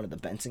was like one of the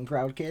Benson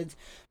crowd kids,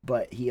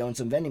 but he owned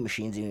some vending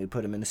machines and he would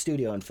put them in the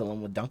studio and fill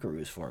them with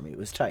Dunkaroos for me. It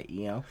was tight,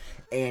 you know?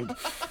 And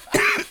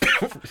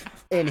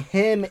and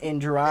him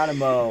and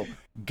Geronimo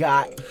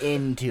got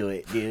into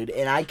it, dude.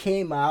 And I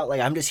came out, like,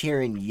 I'm just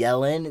hearing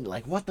yelling, and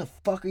like, what the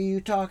fuck are you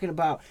talking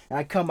about? And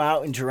I come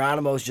out, and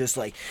Geronimo's just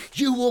like,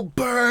 you will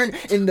burn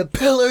in the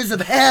pillars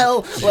of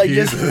hell. Like,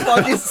 just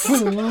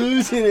fucking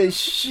losing his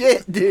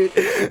shit, dude.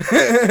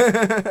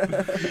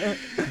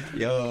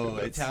 Yo,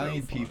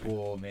 Italian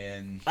people,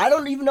 man. I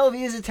don't even know if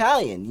he is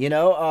Italian, you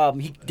know?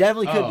 He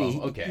definitely could be.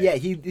 Okay. Yeah,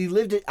 he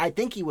lived it. I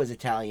think he was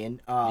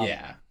Italian.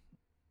 Yeah.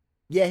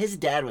 Yeah, his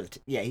dad was.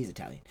 Yeah, he's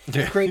Italian.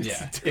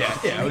 Yeah.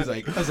 I was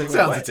like, sounds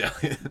what?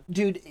 Italian.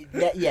 Dude,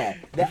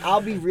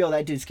 I'll be real,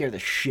 that dude scared the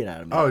shit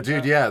out of me. Oh,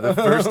 dude, yeah. The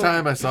first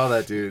time I saw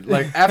that dude,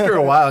 like, after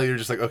a while, you're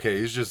just like, okay,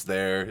 he's just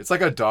there. It's like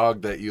a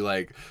dog that you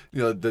like,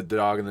 you know, the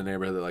dog in the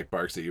neighborhood that like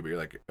barks at you, but you're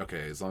like,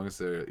 okay, as long as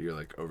you're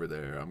like over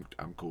there,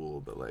 I'm cool.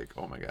 But like,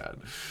 oh my god,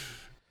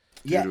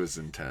 dude, Yeah. it was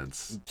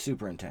intense,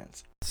 Super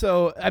intense.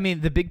 So, I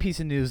mean, the big piece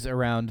of news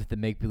around the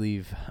Make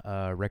Believe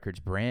Records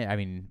brand, I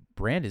mean,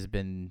 brand has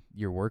been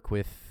your work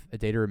with A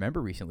Day to Remember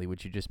recently,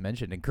 which you just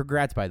mentioned. And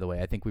congrats, by the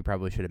way. I think we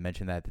probably should have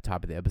mentioned that at the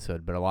top of the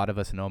episode. But a lot of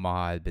us in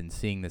Omaha have been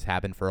seeing this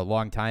happen for a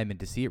long time. And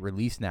to see it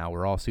released now,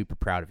 we're all super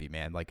proud of you,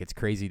 man. Like, it's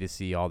crazy to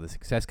see all the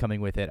success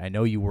coming with it. I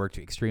know you worked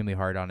extremely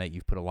hard on it.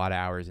 You've put a lot of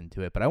hours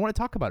into it. But I want to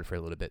talk about it for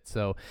a little bit.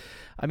 So,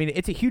 I mean,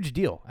 it's a huge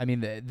deal. I mean,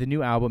 the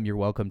new album, You're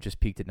Welcome,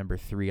 just peaked at number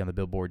 3 on the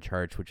Billboard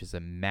charts, which is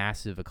a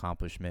massive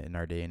accomplishment in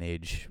our day and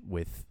age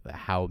with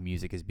how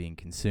music is being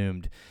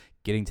consumed.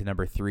 Getting to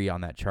number 3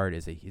 on that chart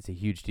is a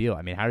huge deal.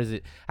 I mean, how does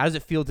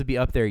it feel to be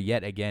up there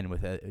yet again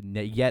with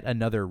yet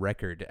another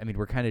record? I mean,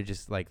 we're kind of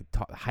just like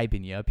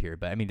hyping you up here,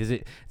 but I mean, does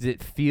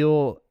it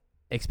feel,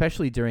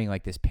 especially during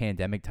like this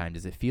pandemic time,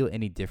 does it feel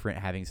any different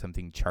having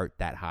something chart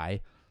that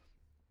high?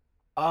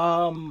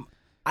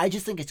 I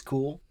just think it's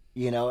cool.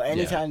 You know,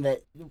 anytime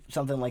that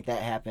something like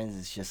that happens,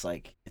 it's just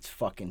like, it's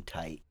fucking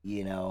tight,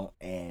 you know,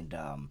 and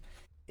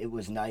it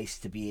was nice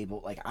to be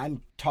able, like,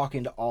 I'm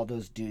talking to all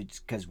those dudes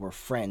because we're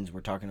friends.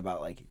 We're talking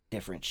about, like,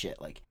 different shit.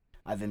 Like,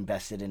 I've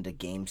invested into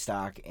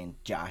GameStop, and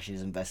Josh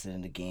is invested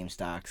into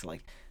GameStop. So,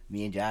 like,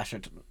 me and Josh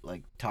are,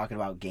 like, talking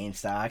about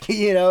GameStop,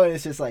 you know? And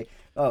it's just like,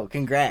 oh,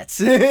 congrats,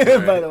 by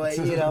the way,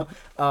 you know?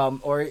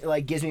 Or,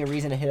 like, gives me a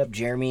reason to hit up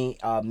Jeremy.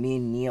 Me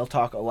and Neil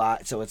talk a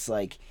lot. So it's,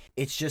 like,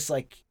 it's just,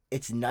 like,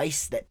 it's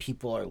nice that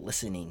people are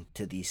listening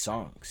to these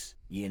songs,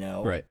 you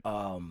know? Right.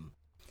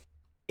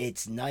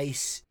 It's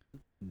nice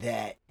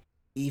that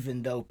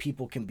even though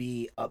people can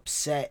be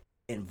upset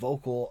and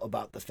vocal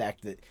about the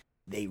fact that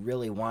they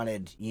really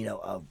wanted, you know,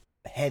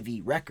 a heavy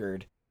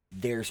record,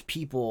 there's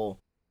people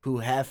who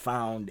have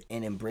found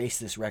and embraced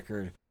this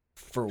record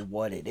for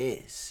what it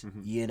is,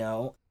 you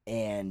know?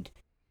 And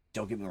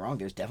don't get me wrong,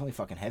 there's definitely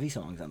fucking heavy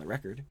songs on the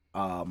record.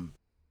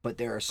 But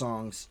there are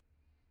songs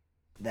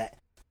that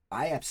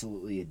I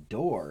absolutely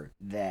adore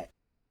that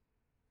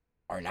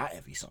are not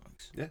heavy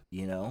songs. Yeah.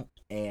 You know?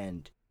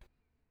 And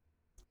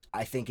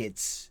I think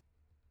it's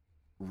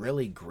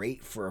really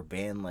great for a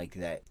band like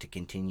that to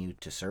continue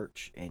to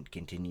search and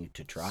continue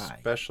to try.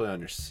 Especially on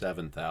your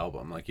 7th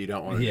album. Like, you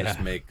don't want to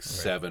just make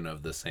 7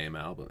 of the same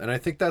album. And I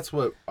think that's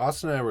what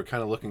Austin and I were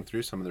kind of looking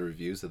through some of the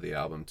reviews of the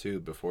album too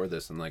before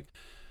this, and like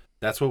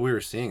that's what we were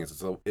seeing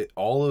is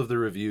all of the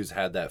reviews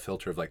had that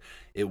filter of like,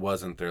 it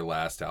wasn't their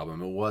last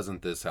album, it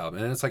wasn't this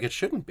album, and it's like, it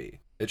shouldn't be.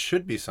 It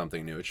should be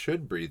something new. It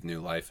should breathe new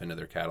life into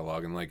their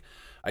catalog, and like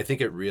I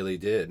think it really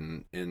did,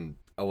 and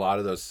a lot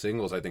of those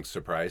singles I think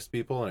surprised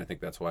people, and I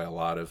think that's why a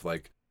lot of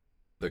like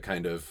the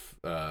kind of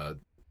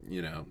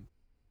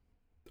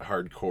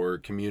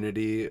hardcore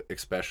community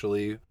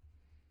especially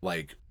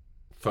like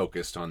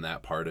focused on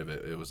that part of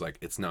it. It was like,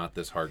 it's not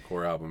this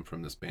hardcore album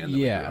from this band that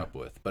we grew up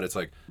with, but it's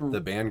like the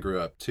band grew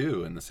up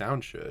too, and the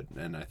sound should,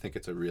 and I think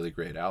it's a really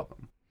great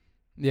album.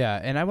 Yeah,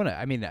 and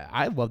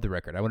I love the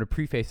record. I want to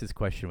preface this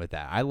question with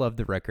that. I love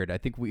the record. I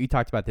think we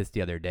talked about this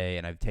the other day,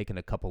 and I've taken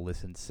a couple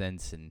listens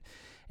since and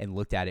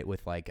looked at it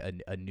with like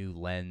a new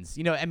lens.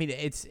 I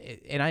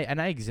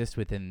I exist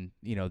within,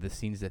 the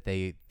scenes that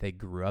they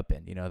grew up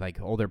in,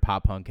 like older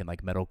pop punk and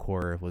like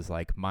metalcore was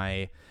like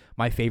my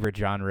favorite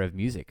genre of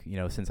music,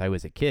 since I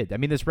was a kid. I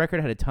mean, this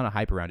record had a ton of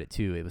hype around it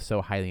too. It was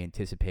so highly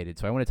anticipated.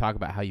 So I want to talk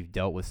about how you've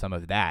dealt with some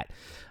of that,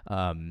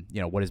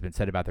 what has been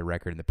said about the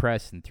record in the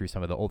press and through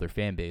some of the older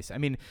fan base. I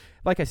mean,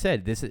 like I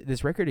said,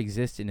 this record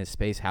exists in a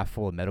space half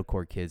full of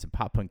metalcore kids and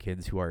pop punk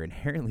kids who are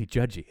inherently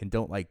judgy and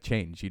don't like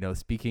change.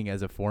 Speaking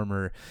as a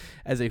former,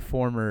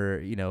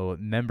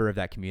 member of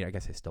that community, I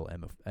guess I still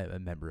am a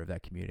member of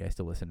that community. I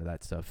still listen to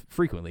that stuff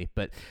frequently.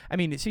 But I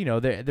mean, it's,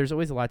 there's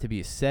always a lot to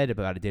be said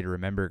about A Day to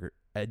Remember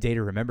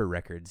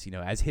records,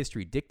 as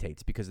history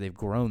dictates, because they've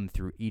grown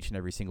through each and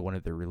every single one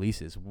of their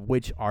releases,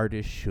 which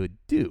artists should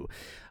do.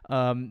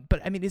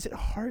 But I mean, is it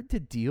hard to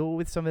deal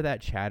with some of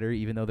that chatter,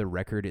 even though the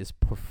record is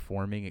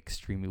performing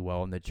extremely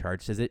well in the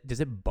charts? Does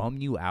it bum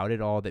you out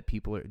at all that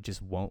people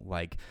just won't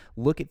like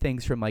look at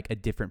things from like a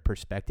different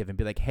perspective and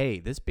be like, hey,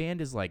 this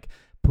band is like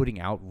putting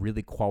out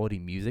really quality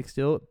music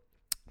still?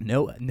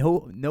 No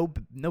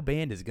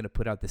band is gonna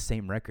put out the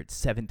same record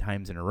 7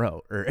 times in a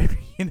row, or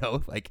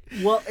like.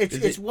 Well,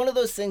 it's one of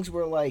those things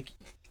where like,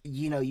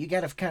 you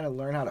gotta kind of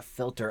learn how to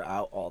filter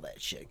out all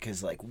that shit,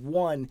 because like,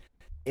 one,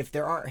 if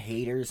there aren't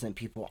haters, then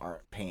people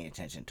aren't paying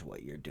attention to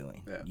what you're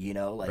doing.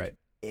 Right.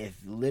 If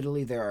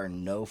literally there are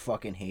no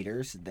fucking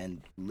haters,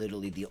 then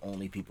literally the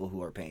only people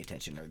who are paying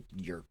attention are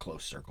your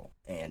close circle,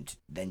 and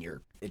then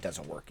it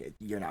doesn't work.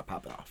 You're not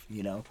popping off.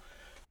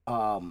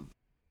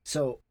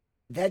 So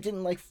that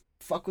didn't like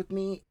fuck with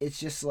me. It's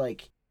just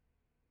like,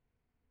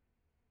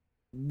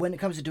 when it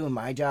comes to doing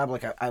my job,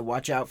 like I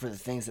watch out for the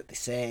things that they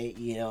say,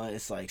 and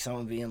it's like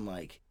someone being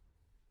like,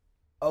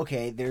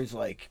 okay, there's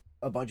like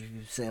a bunch of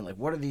people saying like,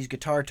 what are these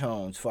guitar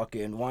tones,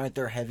 fucking why aren't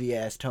there heavy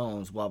ass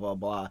tones, blah blah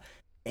blah.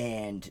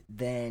 And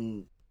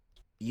then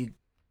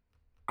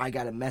I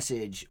got a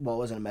message, well, it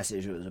wasn't a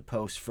message, it was a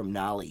post from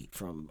Nolly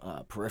from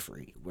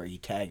Periphery, where he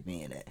tagged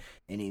me in it,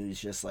 and he was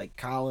just like,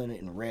 Colin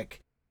and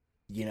Rick,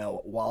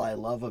 while I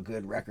love a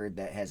good record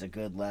that has a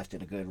good left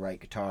and a good right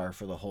guitar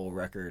for the whole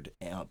record,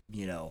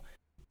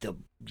 the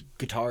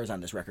guitars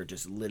on this record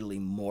just literally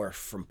morph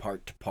from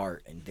part to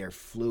part, and they're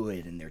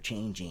fluid and they're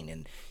changing,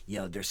 and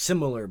they're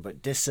similar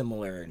but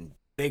dissimilar and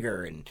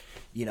bigger, and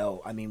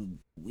I mean,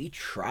 we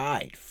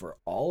tried for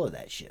all of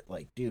that shit.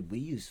 Like, dude, we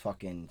used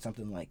fucking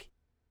something like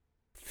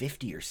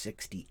 50 or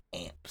 60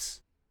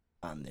 amps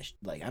on this.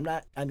 Like, you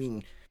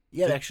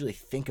gotta actually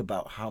think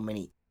about how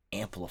many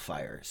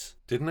amplifiers.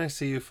 Didn't I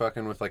see you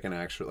fucking with like an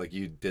actual, like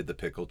you did the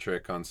pickle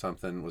trick on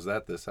something? Was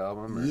that this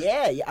album? Or?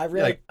 Yeah, I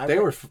read. Like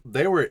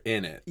they were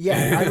in it.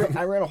 Yeah,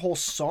 I ran a whole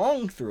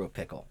song through a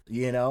pickle.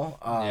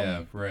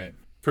 Yeah, right.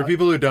 For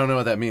people who don't know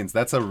what that means,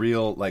 that's a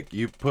real, like,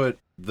 you put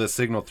the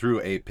signal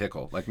through a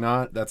pickle. Like,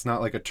 that's not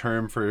like a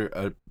term for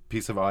a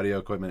piece of audio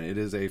equipment. It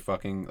is a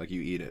fucking, like,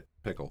 you eat it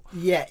pickle.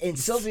 Yeah, and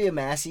Sylvia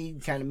Massey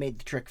kind of made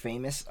the trick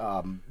famous.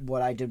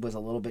 What I did was a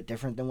little bit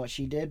different than what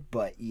she did,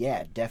 but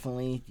yeah,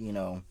 definitely,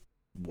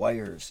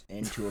 wires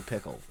into a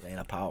pickle and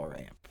a power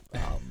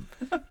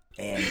amp.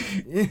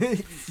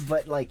 And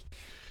but like,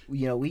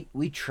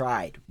 we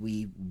tried.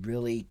 We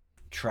really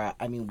tried.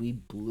 I mean, we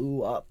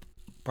blew up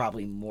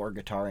probably more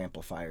guitar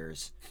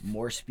amplifiers,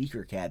 more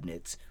speaker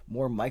cabinets,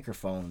 more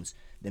microphones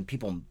than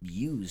people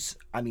use.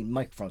 I mean,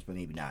 microphones, but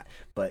maybe not.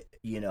 But,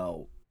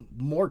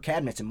 more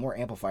cabinets and more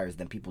amplifiers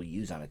than people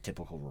use on a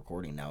typical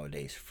recording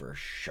nowadays, for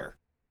sure.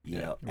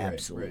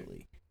 Absolutely.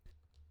 Right.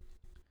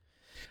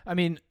 I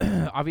mean,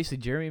 obviously,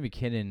 Jeremy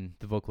McKinnon,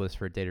 the vocalist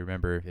for A Day to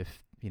Remember,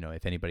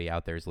 if anybody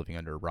out there is living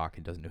under a rock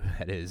and doesn't know who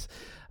that is,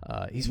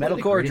 he's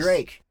metalcore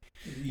Drake.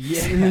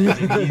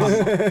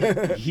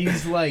 Yeah,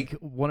 he's like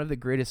one of the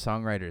greatest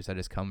songwriters that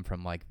has come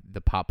from like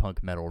the pop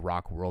punk metal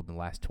rock world in the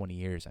last 20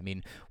 years. I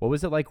mean, what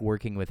was it like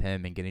working with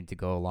him and getting to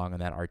go along on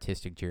that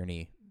artistic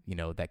journey,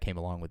 that came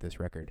along with this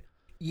record?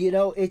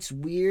 It's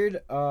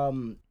weird.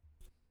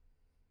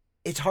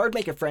 It's hard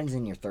making friends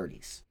in your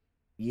 30s.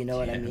 You know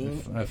what I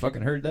mean? I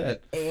fucking heard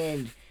that.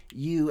 And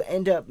you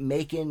end up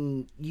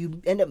meeting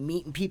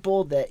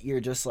people that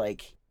you're just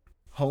like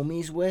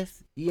homies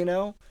with,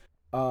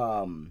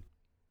 But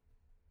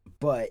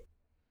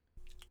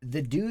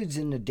the dudes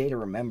in the Day to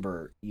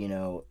Remember,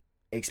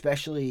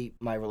 especially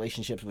my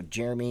relationships with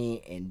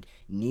Jeremy and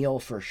Neil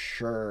for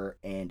sure,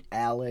 and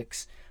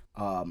Alex.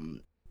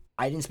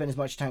 I didn't spend as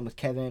much time with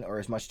Kevin or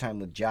as much time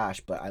with Josh,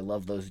 but I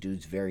love those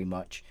dudes very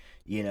much,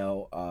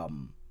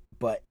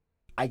 But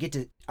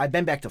I've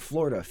been back to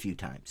Florida a few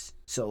times,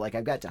 so like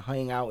I've got to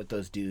hang out with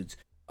those dudes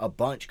a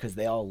bunch because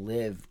they all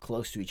live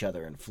close to each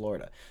other in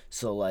Florida.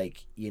 So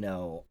like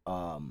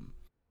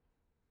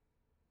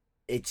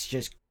it's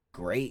just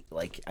great.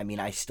 Like, I mean,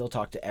 I still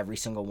talk to every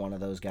single one of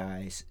those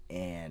guys,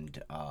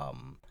 and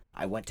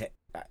I went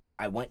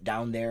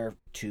down there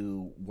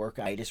to work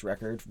on latest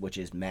record, which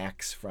is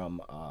Max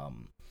from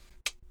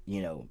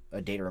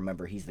A Day to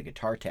Remember. He's the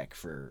guitar tech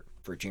for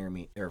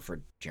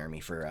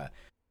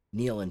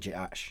Neil and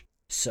Josh.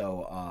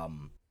 So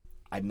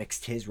I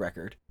mixed his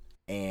record,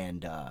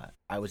 and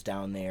I was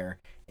down there,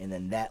 and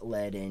then that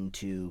led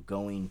into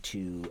going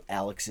to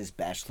Alex's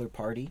bachelor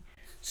party.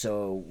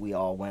 So we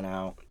all went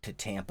out to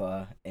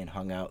Tampa and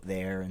hung out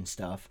there and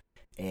stuff.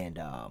 And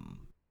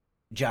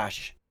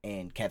Josh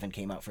and Kevin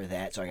came out for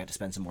that, so I got to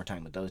spend some more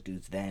time with those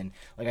dudes then.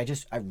 Like,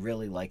 I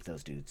really like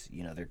those dudes.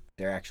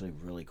 They're actually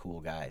really cool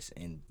guys.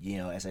 And,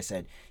 as I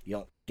said, you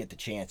don't get the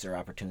chance or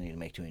opportunity to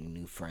make too many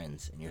new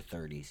friends in your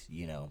 30s,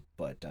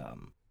 But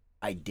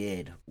I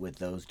did with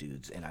those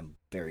dudes, and I'm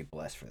very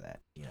blessed for that,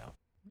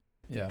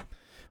 Yeah.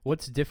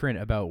 What's different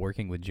about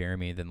working with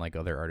Jeremy than like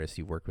other artists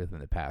you've worked with in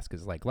the past?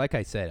 Because like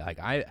I said, like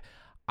I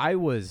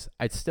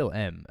still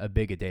am a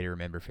big A Day to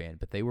Remember fan,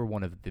 but they were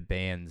one of the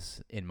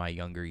bands in my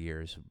younger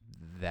years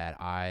that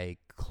I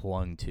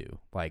clung to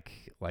like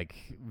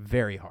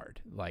very hard.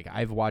 Like,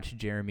 I've watched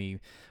Jeremy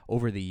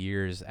over the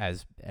years,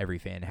 as every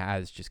fan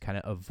has, just kind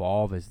of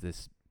evolve as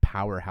this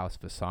powerhouse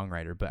of a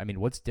songwriter. But I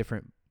mean, what's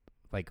different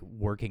like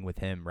working with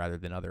him rather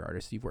than other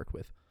artists you've worked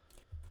with?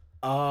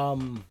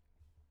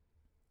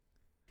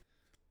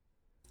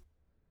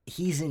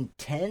 He's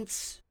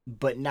intense,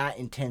 but not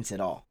intense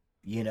at all.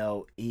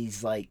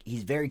 He's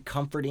very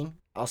comforting.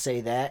 I'll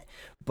say that.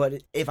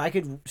 But if I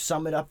could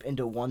sum it up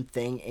into one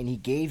thing, and he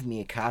gave me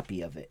a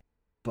copy of it,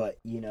 but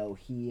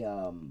he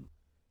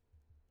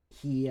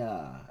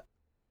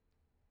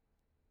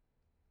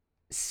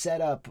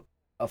set up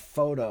a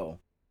photo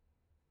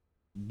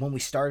when we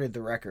started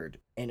the record,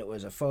 and it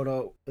was a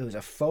photo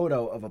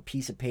of a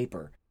piece of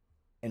paper,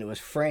 and it was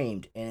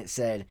framed, and it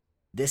said,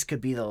 "This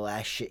could be the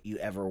last shit you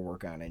ever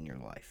work on in your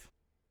life."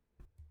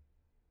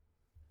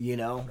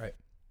 Right.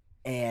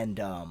 And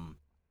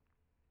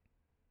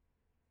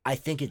I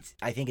think it's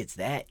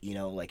that,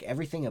 like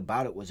everything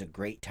about it was a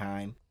great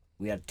time.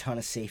 We had a ton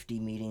of safety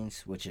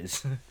meetings, which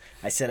is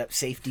I set up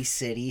Safety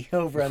City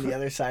over on the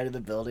other side of the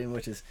building,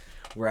 which is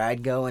where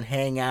I'd go and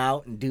hang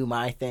out and do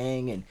my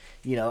thing, and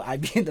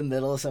I'd be in the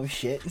middle of some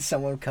shit, and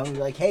someone would come and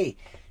be like, "Hey,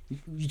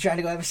 you trying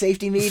to go have a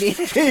safety meeting?"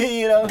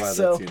 Wow,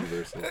 so that's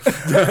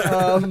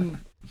universal.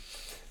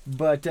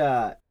 But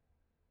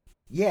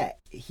yeah,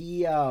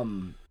 he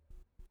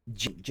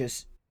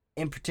just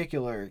in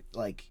particular,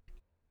 like,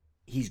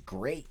 he's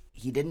great.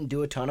 He didn't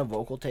do a ton of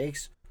vocal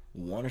takes,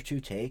 1 or 2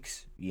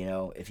 takes.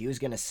 If he was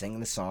gonna sing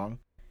the song,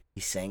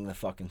 he sang the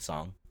fucking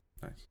song.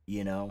 Nice.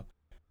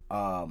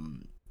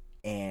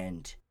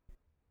 And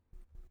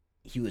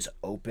he was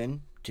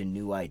open to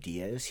new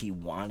ideas. He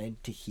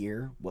wanted to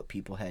hear what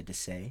people had to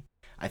say.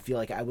 I feel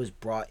like I was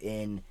brought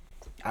in.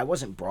 I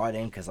wasn't brought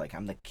in because like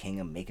I'm the king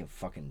of making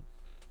fucking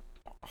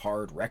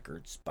hard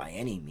records by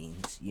any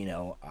means.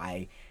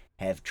 I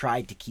have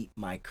tried to keep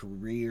my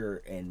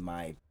career and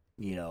my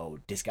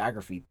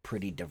discography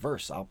pretty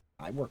diverse.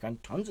 I work on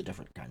tons of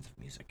different kinds of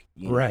music.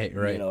 Right.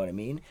 You know what I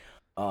mean?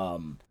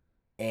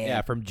 And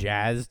yeah, from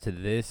jazz to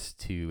this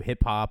to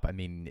hip hop. I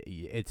mean,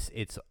 it's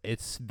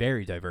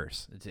very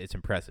diverse. It's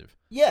impressive.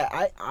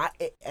 Yeah,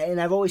 and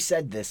I've always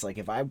said this. Like,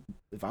 if I'm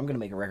gonna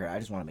make a record, I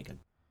just want to make a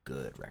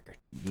good record.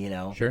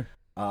 Sure.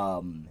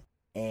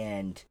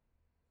 And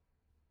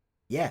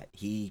yeah,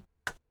 he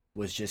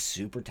was just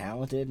super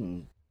talented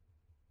and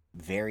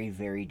very,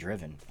 very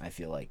driven, I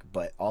feel like,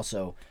 but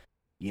also,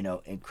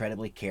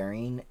 incredibly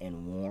caring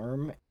and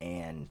warm,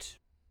 and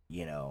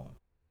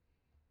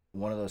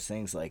one of those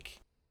things,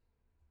 like,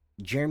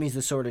 Jeremy's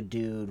the sort of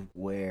dude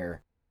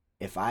where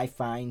if I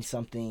find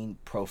something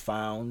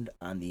profound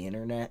on the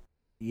internet,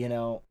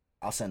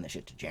 I'll send the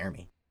shit to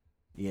Jeremy,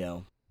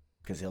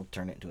 because he'll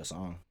turn it into a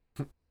song.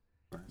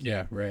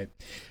 Yeah, right.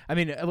 I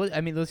mean,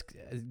 let's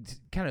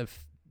kind of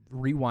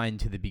rewind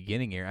to the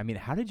beginning here. I mean,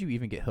 how did you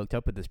even get hooked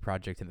up with this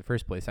project in the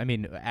first place? I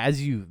mean,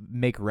 as you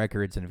make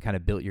records and have kind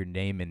of built your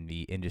name in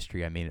the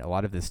industry, I mean, a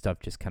lot of this stuff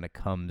just kind of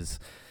comes,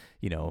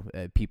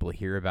 people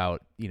hear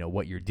about,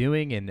 what you're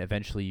doing, and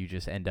eventually you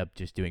just end up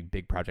just doing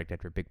big project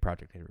after big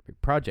project after big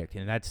project.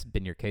 And that's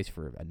been your case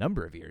for a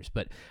number of years.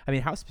 But I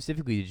mean, how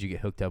specifically did you get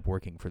hooked up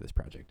working for this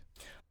project?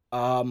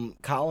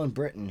 Colin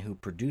Britton, who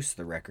produced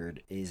the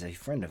record, is a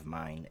friend of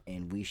mine,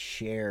 and we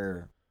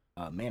share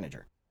a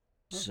manager.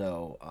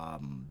 So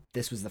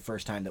this was the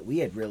first time that we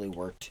had really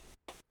worked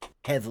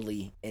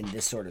heavily in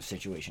this sort of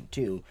situation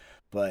too.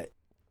 But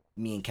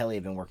me and Kelly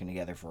have been working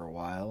together for a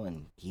while,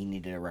 and he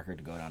needed a record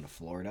to go down to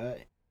Florida,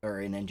 or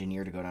an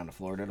engineer to go down to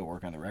Florida to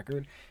work on the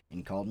record. And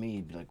he called me,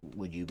 he'd be like,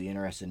 would you be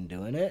interested in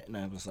doing it? And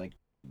I was like,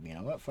 you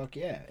know what, fuck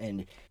yeah.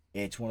 And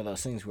it's one of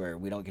those things where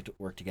we don't get to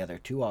work together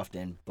too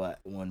often, but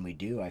when we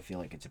do, I feel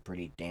like it's a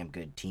pretty damn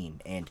good team.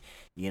 And,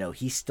 you know,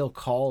 he still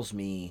calls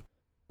me,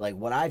 like,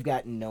 what I've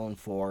gotten known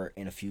for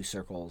in a few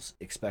circles,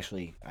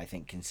 especially, I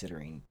think,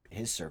 considering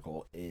his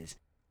circle, is,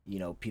 you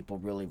know, people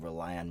really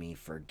rely on me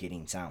for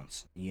getting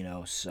sounds, you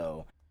know,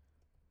 so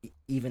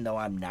even though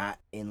I'm not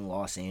in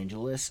Los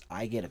Angeles,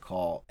 I get a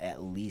call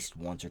at least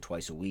once or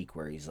twice a week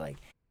where he's like,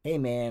 hey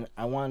man,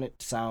 I want it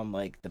to sound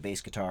like the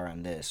bass guitar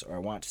on this, or I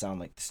want it to sound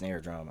like the snare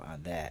drum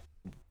on that.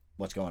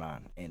 What's going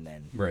on? And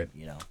then,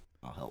 you know,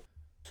 I'll help.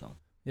 So.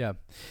 Yeah.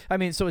 I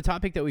mean, so a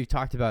topic that we've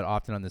talked about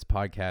often on this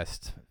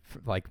podcast,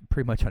 like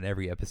pretty much on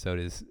every episode,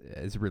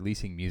 is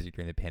releasing music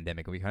during the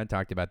pandemic. And we kind of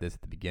talked about this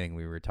at the beginning.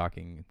 We were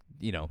talking,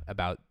 you know,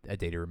 about A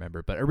Day to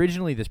Remember. But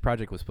originally this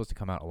project was supposed to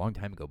come out a long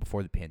time ago,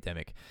 before the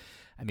pandemic.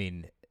 I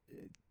mean,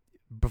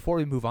 before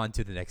we move on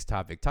to the next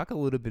topic, talk a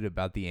little bit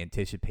about the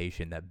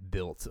anticipation that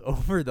built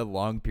over the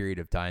long period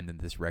of time that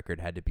this record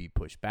had to be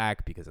pushed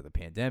back because of the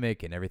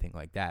pandemic and everything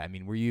like that. I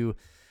mean, were you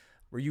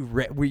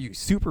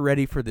super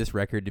ready for this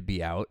record to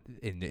be out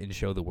and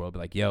show the world,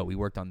 like, yo, we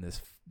worked on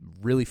this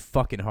really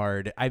fucking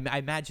hard? I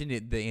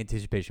imagine the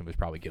anticipation was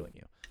probably killing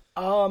you.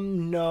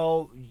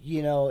 No,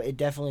 you know, it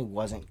definitely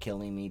wasn't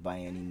killing me by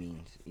any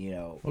means. You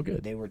know,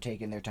 good. They were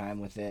taking their time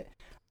with it.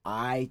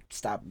 I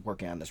stopped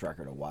working on this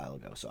record a while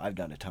ago, so I've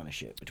done a ton of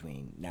shit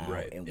between now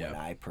and when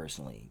I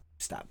personally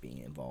stopped being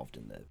involved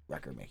in the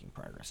record-making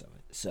progress of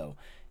it. So,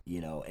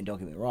 you know, and don't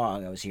get me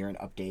wrong, I was hearing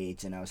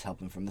updates and I was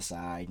helping from the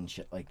side and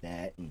shit like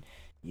that. And,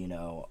 you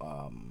know,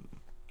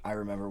 I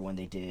remember when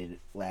they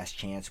did Last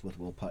Chance with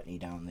Will Putney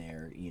down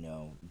there, you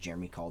know,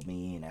 Jeremy called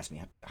me and asked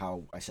me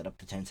how I set up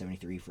the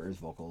 1073 for his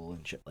vocal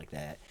and shit like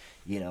that.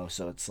 You know,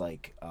 so it's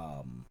like,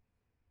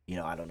 you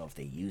know, I don't know if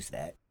they use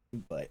that,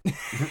 but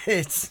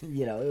it's,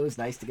 you know, it was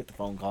nice to get the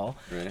phone call.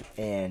 Right.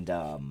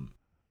 And,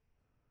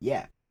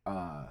 yeah.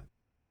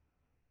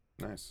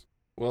 Nice.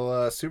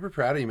 Well, super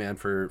proud of you, man,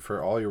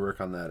 for all your work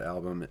on that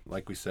album.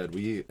 Like we said,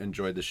 we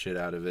enjoyed the shit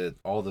out of it.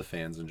 All the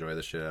fans enjoy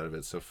the shit out of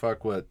it. So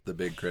fuck what the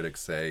big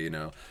critics say, you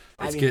know.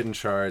 It's getting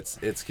charts.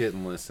 It's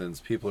getting listens.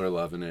 People are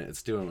loving it.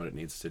 It's doing what it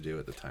needs to do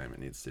at the time it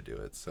needs to do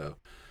it. So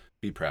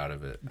be proud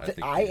of it.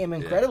 I am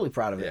incredibly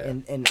proud of it.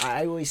 Yeah. And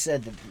I always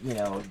said that, you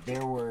know,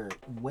 there were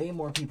way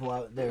more people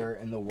out there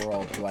in the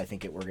world who I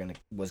think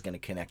was gonna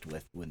connect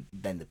with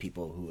than the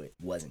people who it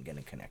wasn't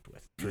gonna connect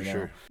with. For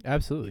sure.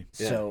 Absolutely.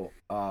 Yeah. So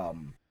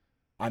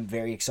I'm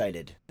very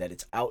excited that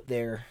it's out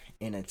there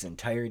in its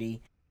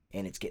entirety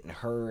and it's getting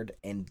heard,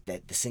 and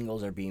that the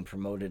singles are being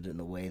promoted in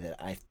the way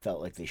that I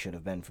felt like they should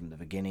have been from the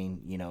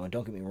beginning, you know. And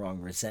don't get me wrong,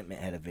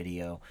 Resentment had a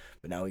video,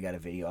 but now we got a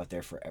video out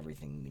there for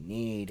Everything We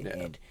Need. Yeah.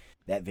 And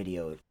that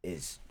video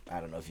is,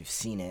 I don't know if you've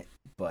seen it,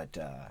 but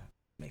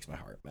makes my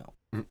heart melt.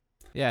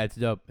 Yeah, it's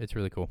dope. It's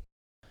really cool.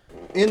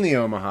 In the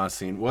Omaha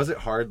scene, was it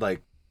hard,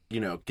 like,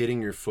 you know,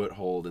 getting your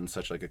foothold in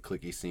such like a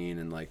cliquey scene,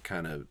 and like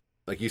kind of,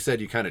 like you said,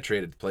 you kind of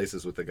traded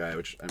places with the guy,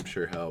 which I'm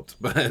sure helped.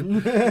 But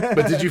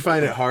did you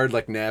find it hard,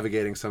 like,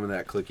 navigating some of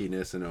that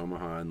clickiness in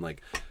Omaha and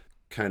like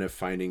kind of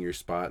finding your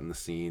spot in the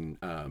scene,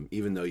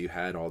 even though you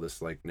had all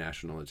this like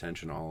national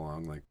attention all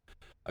along? Like,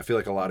 I feel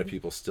like a lot of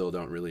people still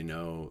don't really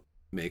know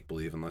Make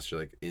Believe unless you're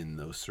like in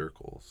those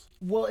circles.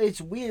 Well, it's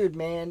weird,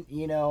 man.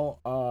 You know,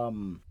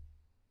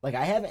 like,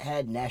 I haven't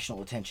had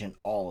national attention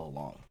all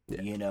along.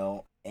 Yeah. You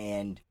know,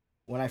 and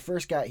when I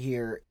first got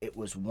here, it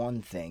was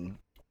one thing,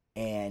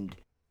 and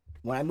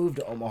when I moved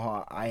to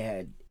Omaha, I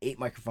had 8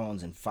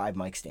 microphones and 5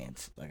 mic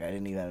stands. Like, I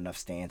didn't even have enough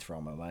stands for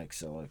all my mics,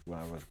 so like when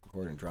I was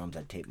recording drums,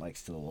 I'd tape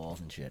mics to the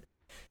walls and shit.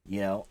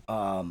 You know,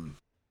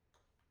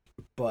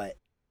 but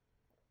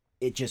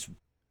it just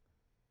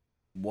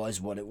was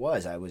what it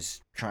was. I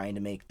was trying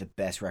to make the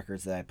best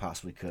records that I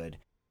possibly could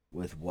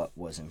with what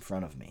was in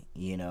front of me,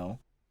 you know?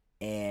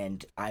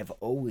 And I've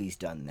always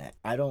done that.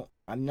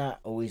 I'm not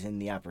always in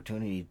the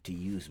opportunity to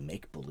use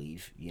Make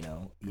Believe, you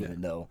know,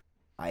 even though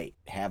I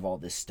have all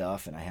this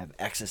stuff and I have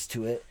access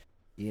to it,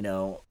 you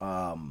know.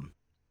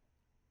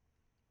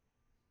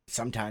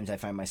 Sometimes I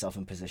find myself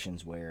in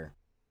positions where,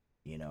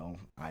 you know,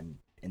 I'm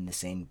in the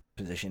same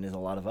position as a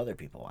lot of other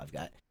people. I've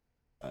got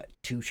a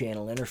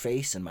 2-channel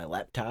interface in my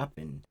laptop,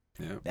 and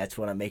that's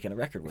what I'm making a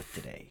record with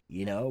today,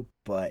 you know.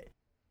 But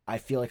I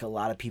feel like a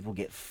lot of people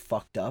get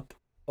fucked up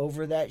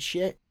over that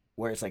shit,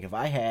 where it's like, if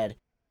I had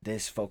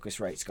this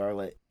Focusrite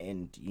Scarlett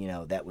and, you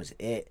know, that was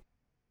it,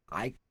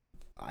 I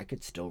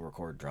could still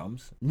record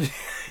drums,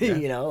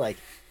 you know, like,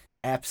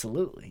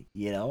 absolutely,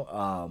 you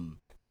know,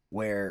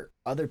 where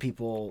other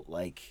people,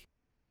 like,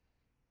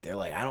 they're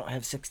like, I don't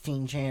have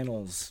 16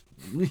 channels,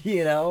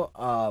 you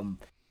know,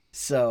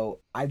 so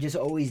I've just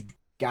always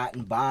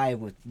gotten by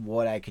with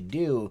what I could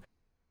do,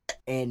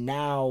 and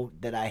now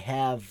that I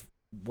have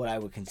what I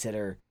would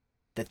consider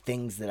the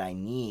things that I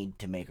need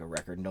to make a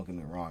record, and don't get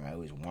me wrong, I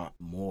always want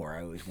more,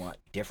 I always want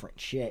different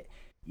shit,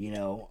 you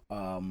know,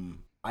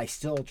 I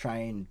still try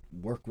and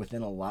work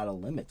within a lot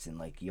of limits, and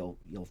like you'll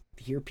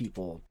hear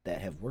people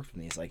that have worked with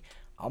me. It's like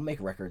I'll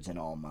make records in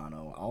all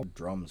mono. I'll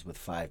drums with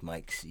 5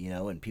 mics,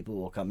 and people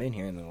will come in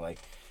here and they're like,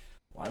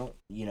 "Why don't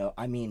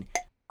I mean,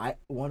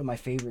 one of my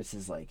favorites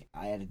is like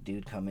I had a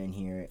dude come in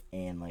here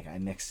and like I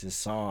mixed his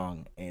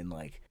song and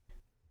like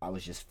I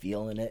was just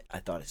feeling it. I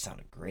thought it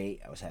sounded great.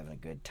 I was having a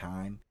good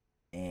time,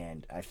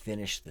 and I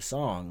finished the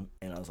song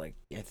and I was like,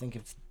 yeah, I think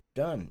it's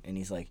done. And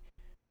he's like,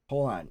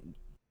 hold on.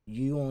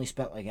 You only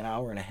spent like an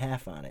hour and a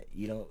half on it.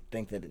 You don't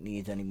think that it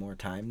needs any more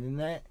time than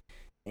that?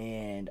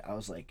 And I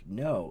was like,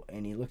 no.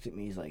 And he looked at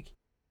me. He's like,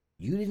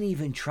 you didn't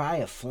even try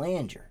a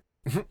flanger.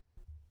 You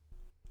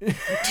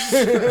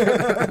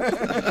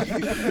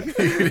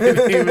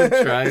didn't even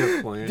try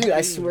a flanger. Dude,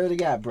 I swear to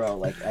God, bro.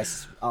 Like,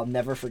 I'll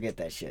never forget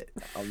that shit.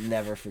 I'll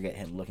never forget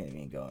him looking at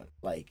me and going,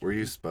 like... Were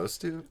you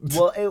supposed to?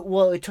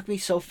 Well, it took me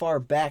so far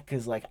back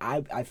because, like,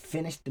 I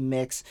finished the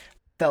mix,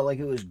 felt like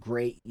it was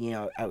great.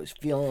 I was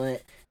feeling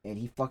it. And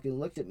he fucking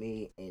looked at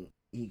me and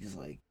he was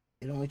like,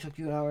 it only took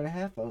you an hour and a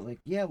half. I was like,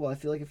 yeah, well, I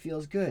feel like it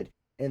feels good.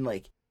 And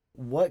like,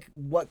 what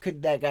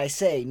could that guy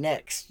say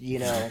next?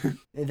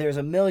 There's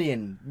a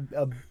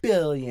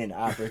billion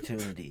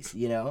opportunities,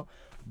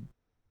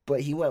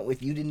 But he went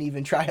with, you didn't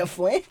even try a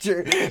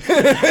flanger.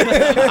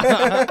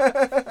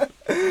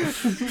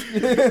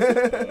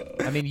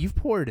 I mean, you've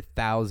poured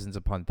thousands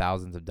upon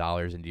thousands of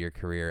dollars into your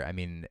career. I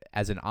mean,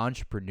 as an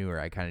entrepreneur,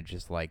 I kind of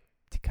just like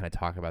to kind of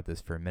talk about this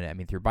for a minute. I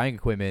mean, through buying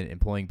equipment,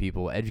 employing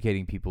people,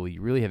 educating people,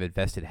 you really have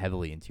invested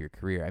heavily into your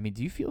career. I mean,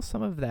 do you feel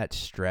some of that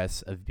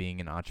stress of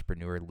being an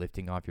entrepreneur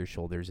lifting off your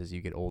shoulders as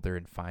you get older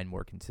and find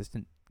more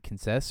consistent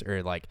success,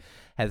 or like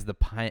has the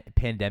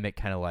pandemic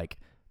kind of like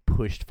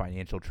pushed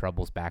financial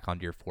troubles back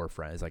onto your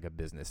forefront as like a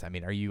business? I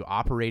mean, are you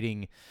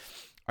operating?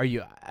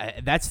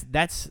 That's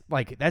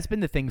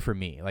been the thing for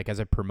me, like as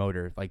a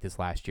promoter, like this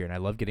last year, and I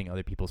love getting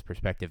other people's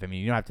perspective. I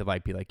mean, you don't have to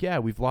like be like, yeah,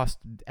 we've lost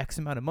X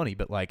amount of money,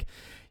 but like,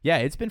 yeah,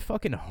 it's been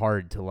fucking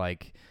hard to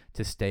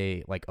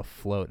stay like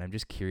afloat. And I'm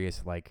just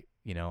curious, like,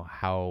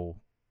 how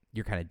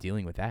you're kind of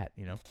dealing with that,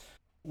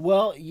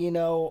 Well,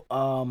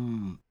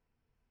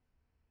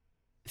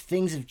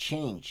 things have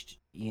changed,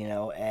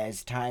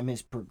 as time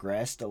has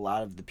progressed. A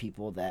lot of the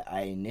people that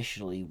I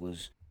initially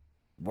was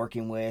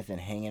working with and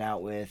hanging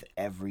out with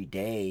every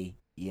day,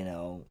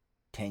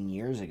 10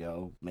 years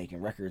ago, making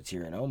records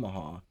here in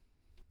Omaha,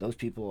 those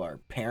people are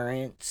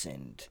parents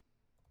and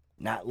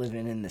not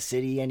living in the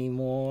city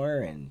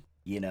anymore. And,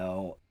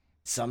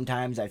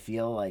 sometimes I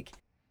feel like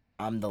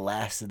I'm the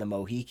last of the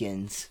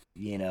Mohicans,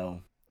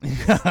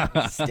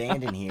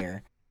 standing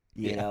here,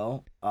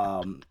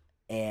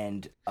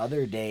 and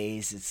other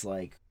days it's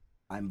like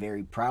I'm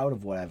very proud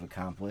of what I've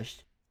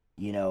accomplished.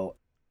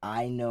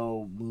 I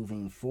know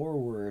moving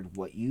forward,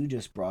 what you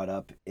just brought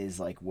up is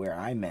like where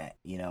I'm at,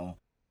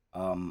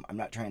 I'm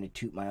not trying to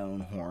toot my own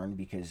horn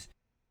because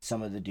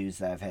some of the dudes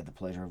that I've had the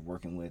pleasure of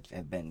working with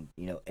have been,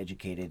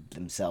 educated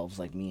themselves.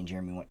 Like me and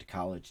Jeremy went to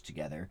college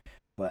together,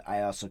 but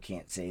I also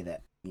can't say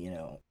that,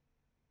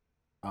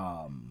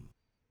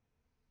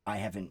 I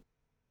haven't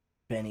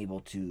been able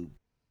to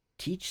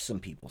teach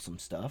some people some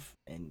stuff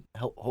and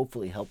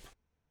hopefully help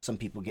some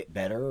people get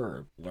better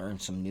or learn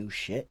some new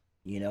shit.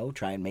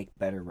 Try and make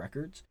better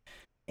records.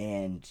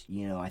 And,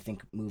 I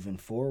think moving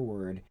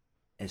forward,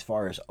 as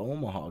far as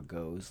Omaha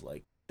goes,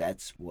 like,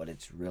 that's what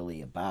it's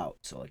really about.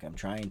 So, like, I'm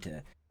trying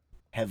to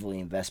heavily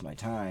invest my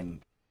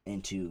time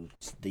into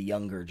the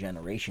younger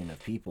generation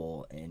of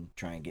people and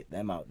try and get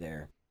them out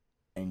there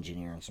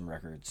engineering some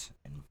records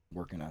and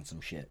working on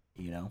some shit,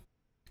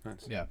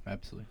 Nice. Yeah,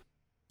 absolutely.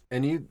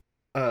 And you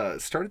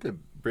started the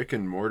brick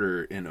and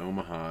mortar in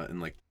Omaha,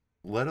 and like,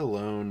 let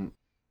alone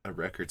a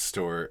record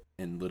store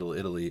in Little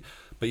Italy,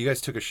 but you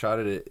guys took a shot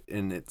at it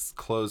and it's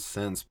closed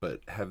since. But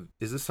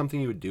is this something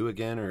you would do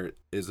again, or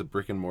is a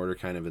brick and mortar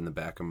kind of in the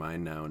back of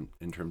mind now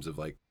in terms of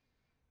like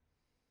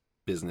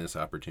business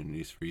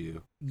opportunities for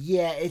you?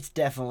 Yeah, it's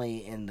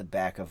definitely in the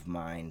back of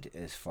mind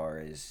as far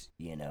as,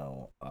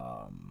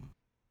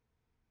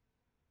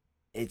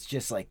 it's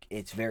just like,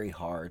 it's very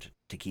hard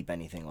to keep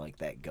anything like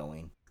that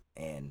going,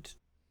 and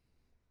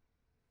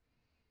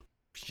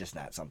it's just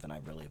not something I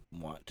really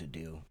want to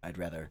do. I'd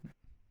rather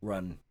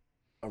run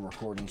a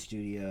recording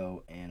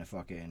studio and a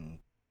fucking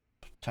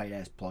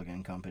tight-ass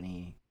plug-in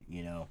company,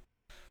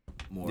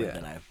 more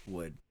than I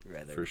would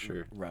rather for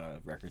sure run a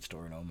record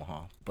store in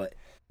Omaha. But,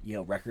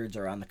 records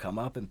are on the come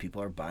up and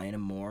people are buying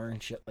them more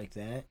and shit like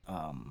that.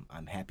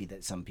 I'm happy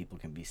that some people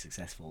can be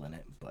successful in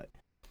it, but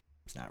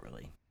it's not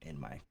really in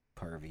my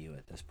purview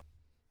at this point.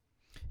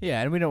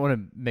 Yeah, and we don't want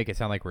to make it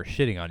sound like we're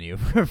shitting on you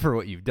for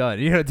what you've done.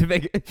 To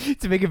make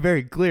it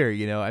very clear,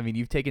 I mean,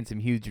 you've taken some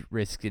huge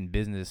risks in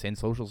business and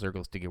social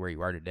circles to get where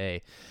you are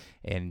today,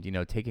 and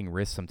taking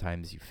risks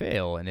sometimes you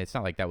fail, and it's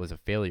not like that was a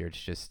failure. It's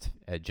just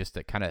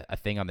a kind of a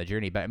thing on the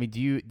journey. But I mean,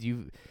 do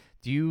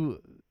you?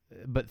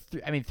 But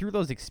through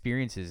those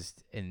experiences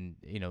and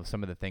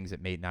some of the things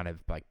that may not have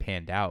like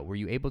panned out, were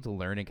you able to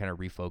learn and kind of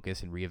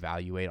refocus and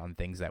reevaluate on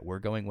things that were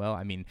going well?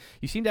 I mean,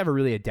 you seem to have a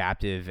really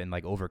adaptive and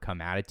like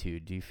overcome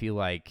attitude. Do you feel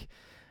like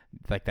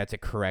like that's a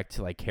correct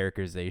like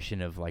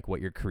characterization of like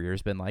what your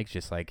career's been like,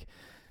 just like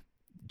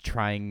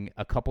trying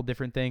a couple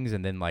different things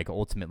and then like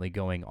ultimately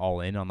going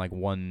all in on like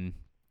one,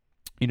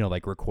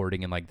 like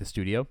recording in like the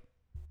studio?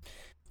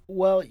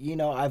 Well,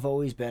 I've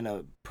always been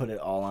a put it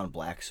all on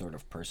black sort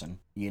of person,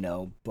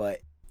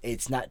 but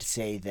it's not to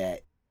say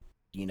that,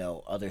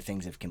 other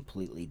things have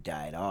completely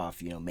died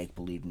off. Make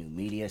Believe New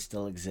Media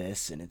still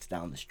exists, and it's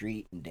down the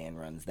street, and Dan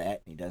runs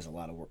that. And he does a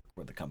lot of work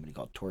with a company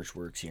called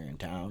Torchworks here in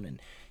town, and,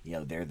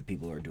 they're the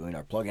people who are doing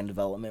our plugin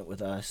development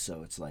with us.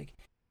 So it's like,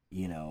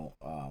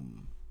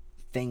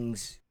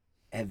 things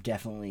have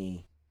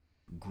definitely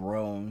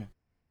grown,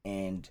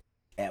 and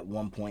at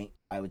one point,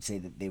 I would say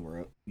that they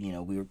were,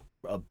 we were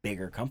a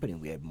bigger company.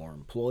 We had more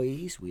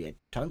employees. We had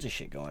tons of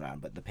shit going on,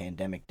 but the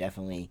pandemic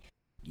definitely,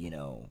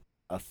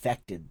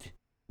 affected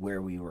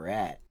where we were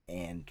at.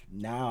 And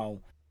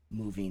now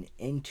moving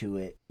into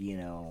it,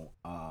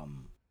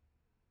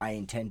 I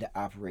intend to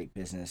operate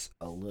business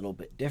a little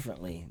bit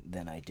differently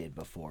than I did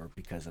before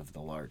because of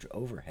the large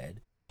overhead.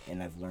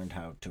 And I've learned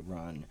how to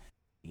run,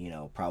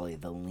 probably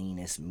the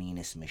leanest,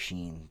 meanest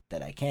machine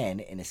that I can.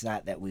 And it's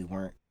not that we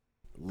weren't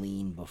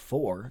lean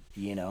before,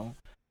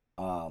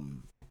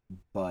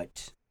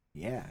 but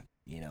yeah,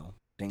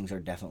 things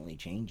are definitely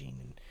changing.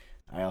 And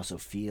I also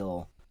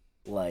feel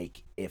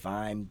like if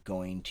I'm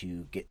going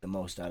to get the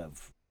most out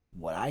of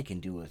what I can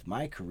do with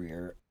my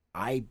career,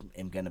 I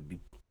am going to be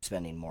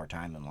spending more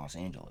time in Los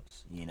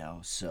Angeles,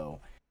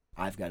 so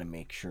I've got to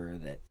make sure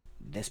that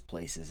this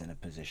place is in a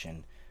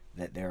position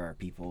that there are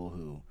people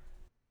who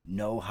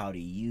know how to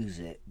use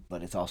it,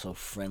 but it's also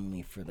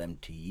friendly for them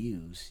to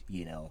use.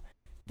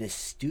 This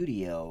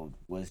studio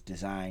was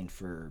designed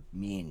for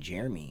me and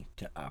Jeremy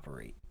to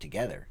operate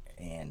together,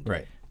 and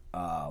Right.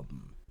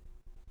 I'm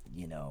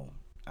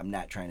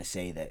not trying to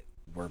say that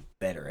we're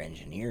better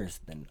engineers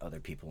than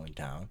other people in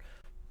town,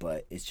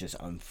 but it's just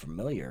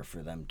unfamiliar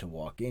for them to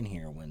walk in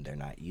here when they're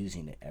not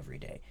using it every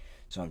day.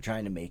 So I'm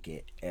trying to make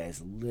it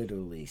as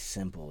literally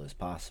simple as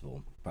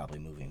possible, probably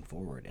moving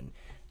forward. And,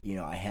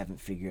 I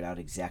haven't figured out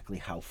exactly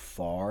how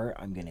far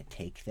I'm going to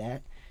take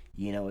that.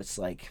 It's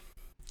like,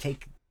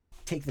 take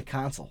the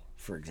console,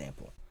 for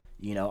example.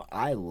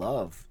 I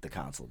love the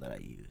console that I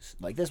use.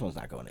 Like, this one's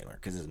not going anywhere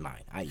because it's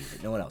mine. I use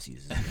it. No one else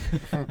uses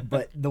it.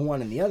 But the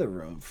one in the other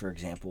room, for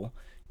example,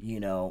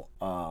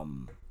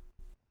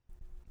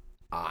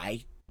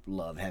 I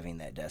love having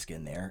that desk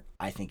in there.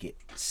 I think it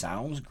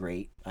sounds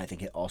great. I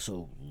think it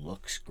also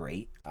looks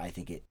great. I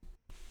think it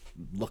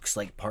looks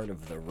like part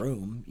of the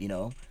room,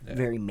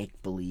 very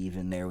make-believe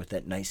in there with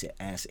that nice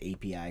ass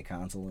API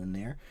console in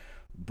there.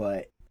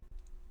 But,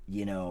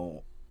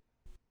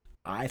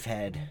 I've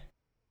had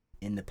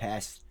in the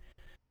past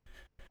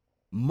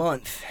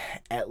month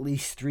at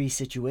least 3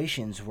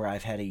 situations where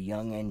I've had a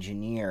young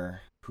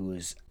engineer who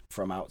is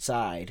from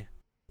outside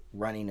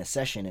running a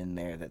session in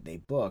there that they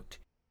booked,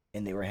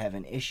 and they were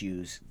having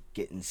issues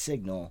getting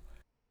signal.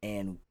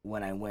 And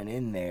when I went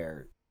in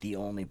there, the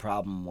only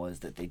problem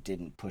was that they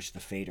didn't push the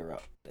fader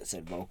up that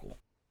said vocal.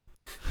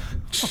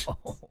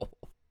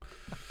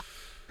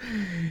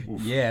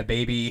 Yeah,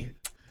 baby.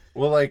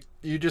 Well, like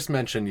you just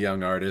mentioned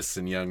young artists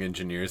and young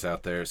engineers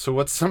out there. So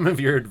what's some of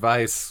your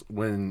advice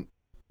when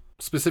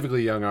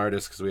specifically young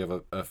artists, because we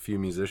have a few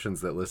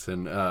musicians that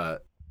listen,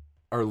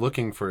 are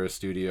looking for a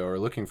studio or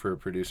looking for a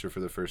producer for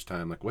the first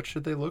time? Like, what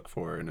should they look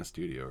for in a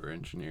studio or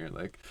engineer?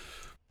 Like,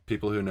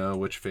 people who know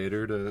which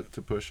fader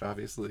to push,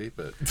 obviously,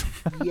 but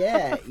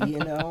yeah,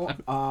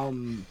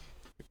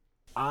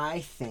 I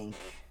think,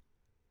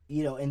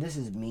 and this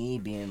is me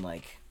being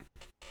like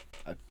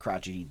a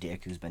crotchety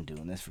dick who's been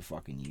doing this for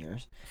fucking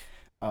years.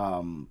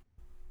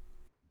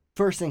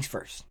 First things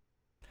first,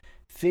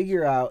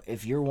 figure out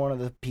if you're one of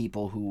the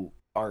people who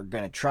are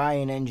going to try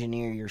and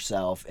engineer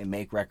yourself and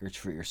make records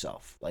for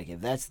yourself. Like,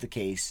 if that's the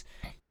case,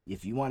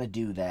 if you want to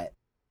do that,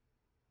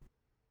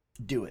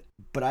 do it.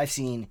 But I've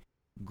seen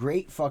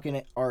great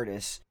fucking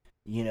artists,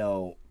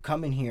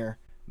 come in here,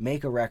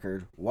 make a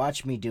record,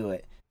 watch me do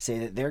it, say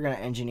that they're going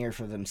to engineer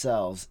for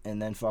themselves, and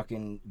then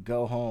fucking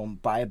go home,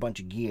 buy a bunch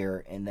of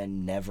gear, and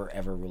then never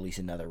ever release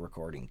another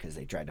recording because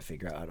they tried to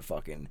figure out how to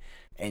fucking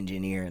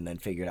engineer and then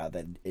figured out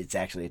that it's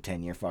actually a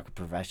 10-year fucking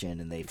profession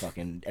and they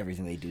fucking,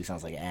 everything they do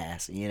sounds like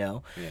ass, Yeah,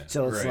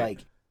 So it's right.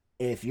 like,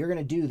 if you're going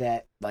to do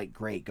that, like,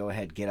 great, go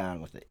ahead, get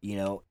on with it,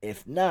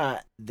 If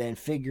not, then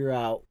figure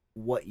out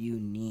what you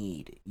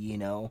need,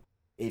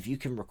 If you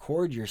can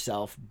record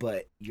yourself,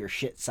 but your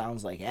shit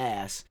sounds like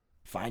ass,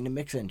 find a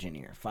mix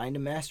engineer, find a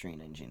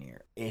mastering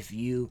engineer. If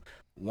you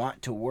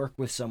want to work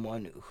with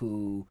someone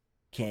who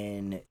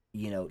can,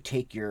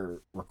 take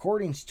your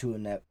recordings to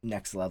a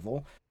next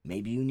level,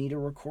 maybe you need a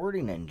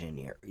recording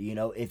engineer.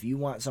 If you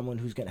want someone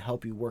who's going to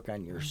help you work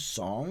on your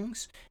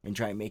songs and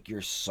try and make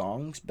your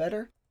songs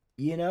better,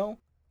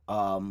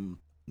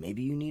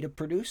 maybe you need a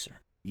producer,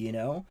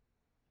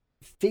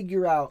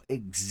 Figure out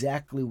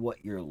exactly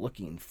what you're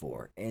looking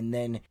for and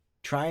then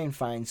try and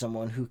find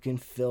someone who can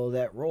fill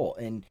that role.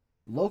 And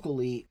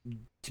locally,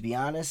 to be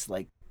honest,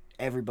 like,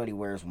 everybody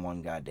wears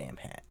one goddamn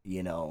hat,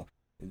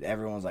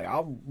 Everyone's like,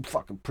 I'll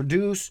fucking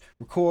produce,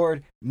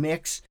 record,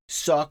 mix,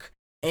 suck,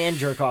 and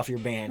jerk off your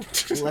band.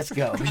 Let's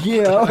go.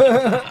 You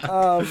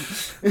know?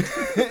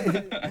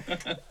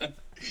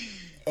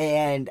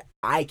 And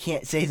I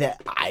can't say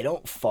that I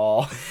don't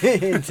fall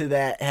into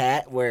that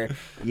hat where,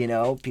 you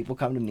know, people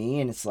come to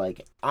me and it's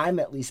like, I'm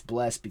at least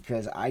blessed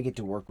because I get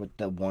to work with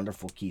the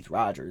wonderful Keith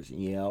Rogers,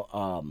 you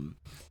know?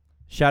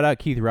 Shout out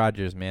Keith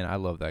Rogers, man. I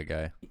love that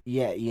guy.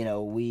 Yeah, you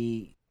know,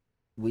 we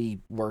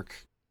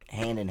work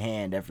hand in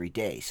hand every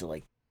day. So,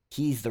 like,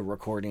 he's the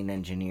recording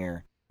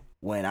engineer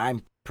when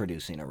I'm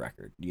producing a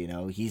record, you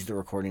know? He's the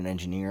recording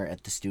engineer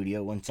at the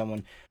studio when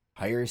someone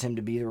hires him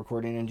to be the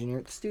recording engineer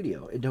at the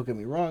studio. And don't get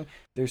me wrong,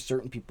 there's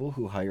certain people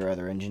who hire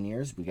other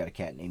engineers. We got a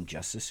cat named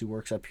Justice who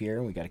works up here,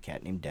 and we got a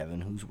cat named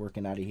Devin who's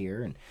working out of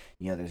here, and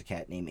you know, there's a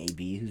cat named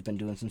AB who's been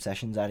doing some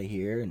sessions out of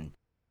here, and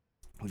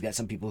we've got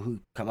some people who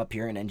come up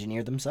here and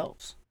engineer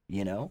themselves,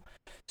 you know?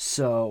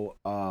 So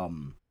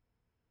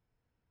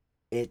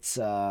it's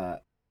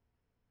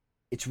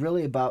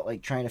really about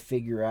like trying to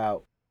figure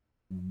out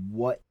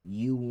what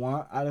you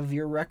want out of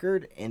your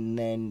record and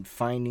then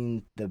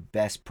finding the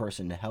best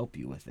person to help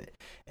you with it.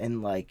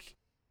 And like,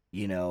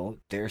 you know,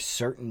 there's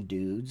certain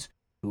dudes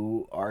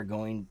who are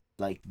going,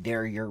 like,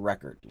 they're your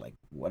record. Like,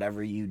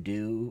 whatever you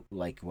do,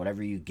 like,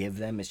 whatever you give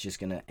them, it's just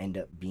going to end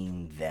up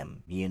being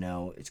them, you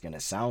know? It's going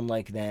to sound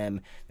like them.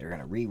 They're going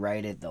to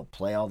rewrite it. They'll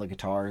play all the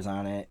guitars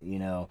on it, you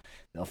know?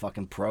 They'll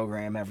fucking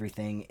program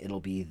everything. It'll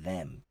be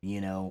them,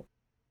 you know?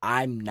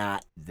 I'm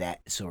not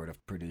that sort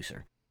of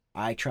producer.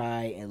 I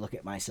try and look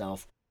at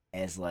myself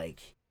as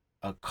like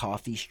a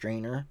coffee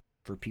strainer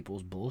for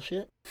people's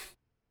bullshit.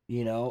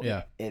 You know,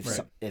 Yeah,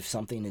 if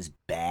something is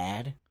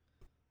bad,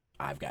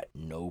 I've got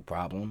no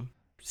problem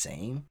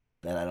saying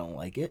that I don't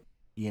like it,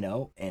 you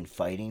know, and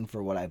fighting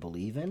for what I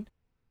believe in.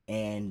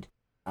 And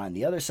on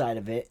the other side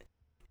of it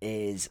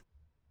is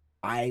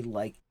I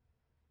like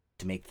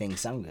to make things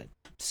sound good.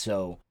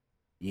 So,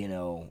 you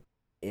know,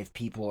 if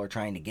people are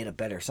trying to get a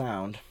better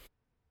sound,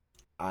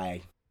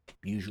 I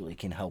usually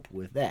can help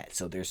with that.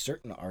 So there's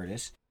certain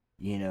artists,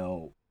 you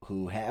know,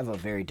 who have a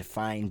very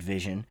defined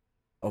vision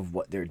of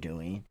what they're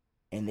doing,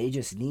 and they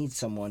just need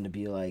someone to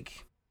be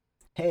like,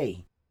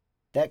 hey,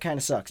 that kind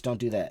of sucks, don't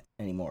do that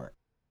anymore.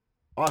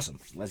 Awesome,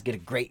 let's get a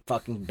great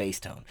fucking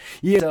bass tone.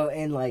 Yeah. So,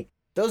 and like,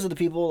 those are the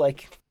people,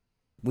 like,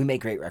 we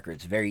make great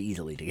records very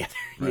easily together,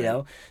 you Right.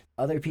 know?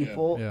 Other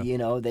people, Yeah. you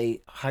know,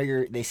 they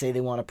say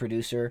they want a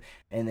producer,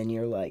 and then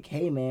you're like,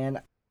 hey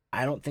man,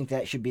 I don't think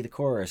that should be the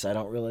chorus. I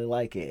don't really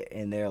like it.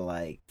 And they're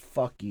like,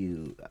 fuck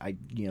you. I,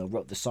 you know,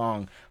 wrote the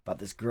song about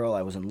this girl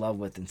I was in love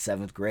with in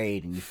 7th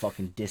grade, and you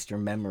fucking dissed her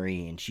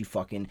memory, and she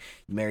fucking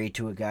married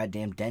to a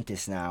goddamn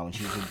dentist now, and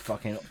she's a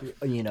fucking,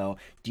 you know,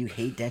 do you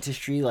hate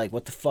dentistry? Like,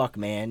 what the fuck,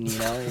 man? You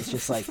know, it's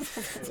just like...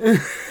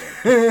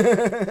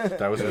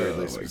 That was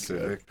weirdly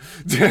specific.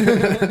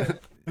 Dude,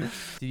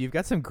 you've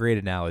got some great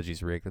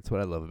analogies, Rick. That's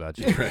what I love about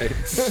you. Right.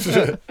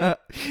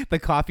 The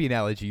coffee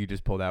analogy you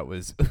just pulled out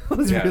was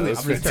Yeah, really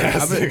that was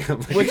fantastic.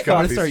 I'm like, Which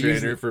coffee start strainer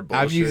using- for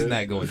bullshit. I'm using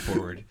that going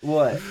forward.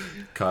 What?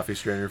 Coffee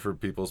strainer for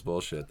people's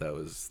bullshit. That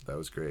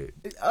was great.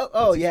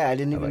 Oh yeah, I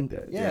didn't I even... like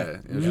that. Yeah.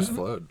 It just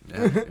flowed.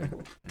 Yeah.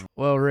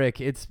 Well, Rick,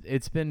 it's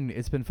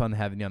been fun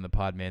having you on the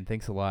pod, man.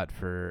 Thanks a lot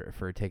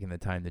for taking the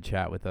time to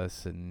chat with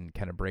us and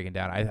kind of breaking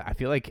down. I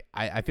feel like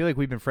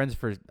we've been friends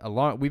for a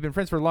long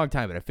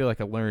time, but I feel like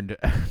I learned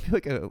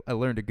I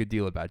learned a good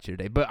deal about you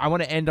today. But I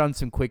want to end on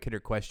some quick hitter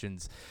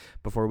questions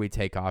before we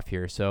take off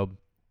here. So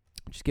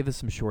just give us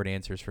some short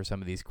answers for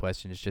some of these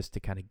questions just to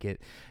kind of get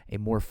a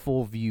more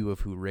full view of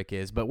who Rick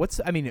is. But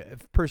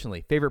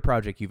personally, favorite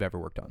project you've ever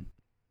worked on?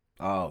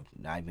 Oh,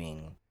 I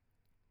mean...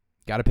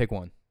 Got to pick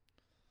one.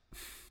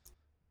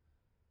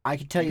 I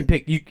could tell you...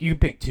 You can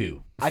pick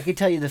two. I could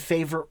tell you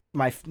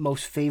my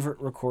most favorite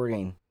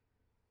recording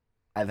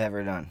I've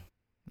ever done.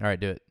 All right,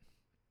 do it.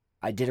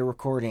 I did a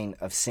recording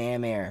of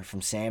Sam Air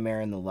from Sam Air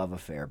and the Love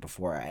Affair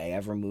before I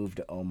ever moved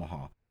to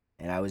Omaha.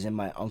 And I was in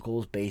my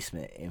uncle's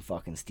basement in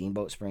fucking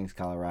Steamboat Springs,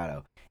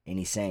 Colorado. And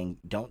he sang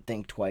Don't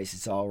Think Twice,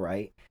 It's All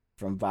Right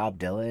from Bob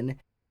Dylan.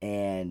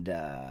 And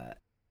I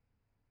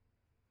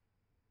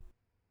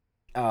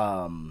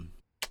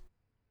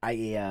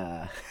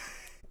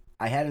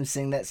had him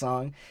sing that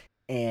song.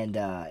 And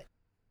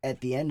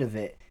at the end of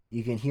it,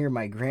 you can hear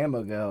my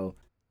grandma go,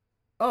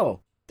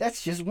 oh,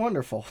 that's just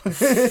wonderful.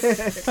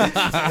 That's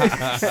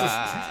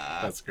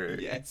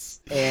great.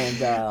 Yes.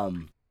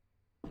 And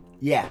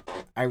yeah,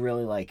 I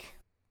really like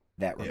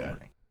that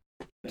recording.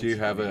 Do you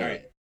have All a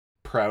right.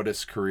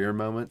 proudest career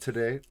moment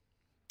today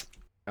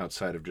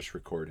outside of just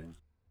recording?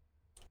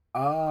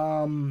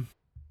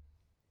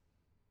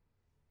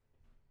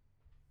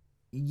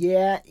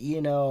 Yeah,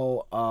 you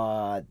know,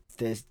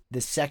 the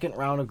second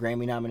round of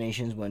Grammy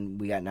nominations when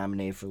we got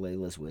nominated for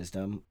Layla's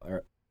Wisdom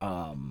or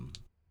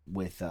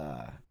with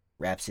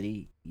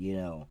Rhapsody, you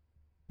know,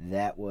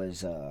 that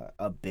was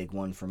a big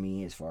one for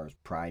me as far as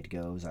pride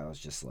goes. I was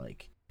just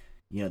like,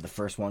 you know, the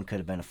first one could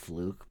have been a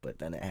fluke, but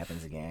then it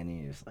happens again,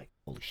 and you're just like,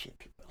 holy shit,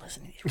 people are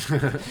listening to these.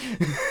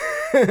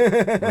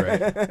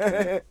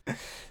 Right.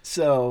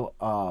 So,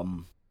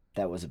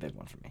 that was a big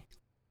one for me.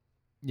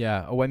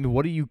 Yeah. Oh, I mean,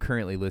 what are you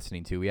currently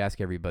listening to? We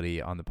ask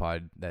everybody on the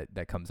pod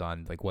that comes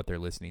on like what they're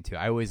listening to.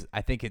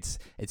 I think it's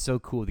so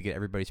cool to get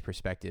everybody's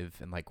perspective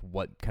and like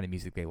what kind of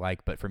music they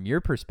like. But from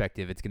your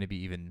perspective, I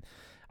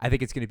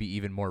think it's going to be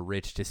even more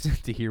rich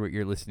just to hear what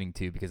you're listening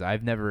to, because I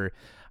don't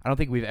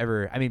think we've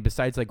ever, I mean,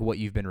 besides like what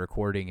you've been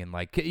recording, and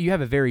like you have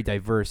a very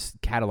diverse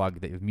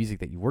catalog of music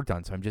that you worked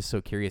on. So I'm just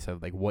so curious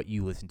of like what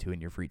you listen to in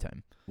your free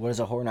time. What does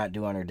a whore not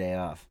do on her day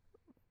off?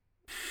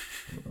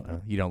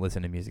 You don't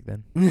listen to music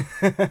then?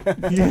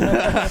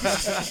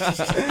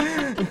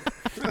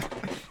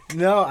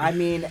 No, I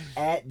mean,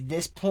 at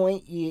this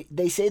point,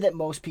 they say that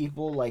most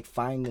people like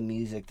find the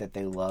music that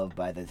they love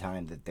by the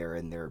time that they're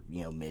in their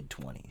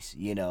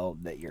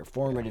mid-20s. That your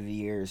formative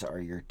years are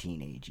your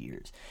teenage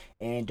years.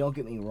 And don't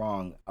get me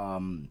wrong,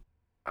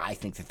 I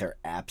think that they're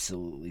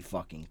absolutely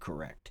fucking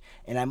correct.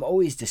 And I'm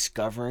always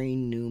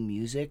discovering new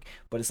music,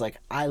 but it's like,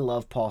 I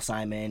love Paul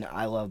Simon,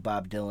 I love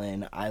Bob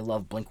Dylan, I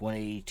love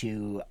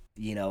Blink-182,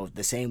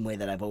 the same way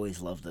that I've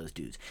always loved those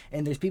dudes.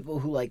 And there's people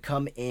who like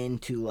come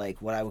into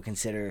like what I would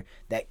consider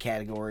that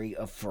category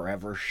of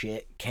forever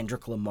shit,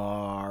 Kendrick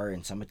Lamar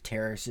and some of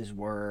Terrace's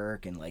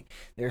work, and like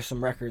there's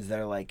some records that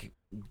are like,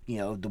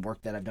 the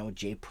work that I've done with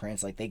Jay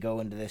Prince, like they go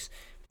into this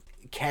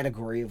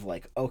category of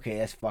like, okay,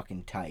 that's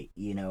fucking tight,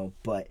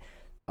 but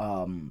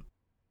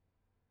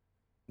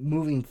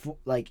moving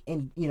like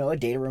in A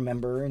Day to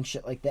Remember and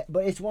shit like that.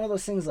 But it's one of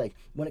those things, like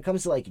when it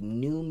comes to like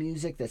new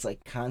music that's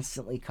like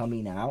constantly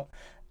coming out,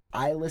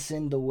 I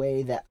listen the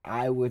way that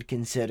I would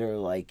consider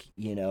like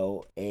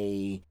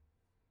a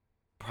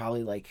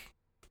probably like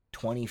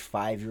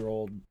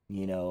 25-year-old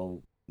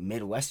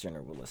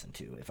Midwesterner would listen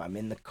to. If I'm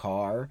in the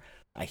car,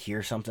 I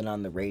hear something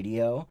on the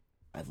radio,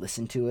 I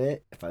listen to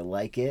it. If I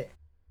like it,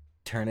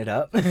 turn it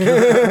up.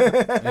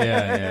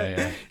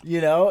 Yeah.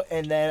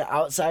 And then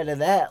outside of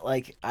that,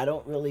 like I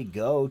don't really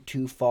go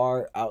too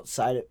far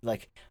outside of,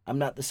 like, I'm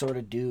not the sort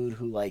of dude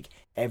who like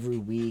every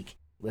week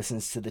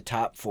listens to the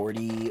top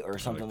 40 or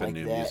something like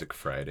the that. New Music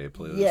Friday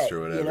playlist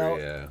or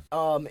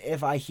whatever.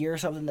 If I hear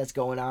something that's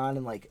going on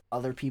and like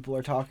other people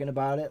are talking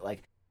about it,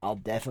 like I'll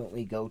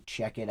definitely go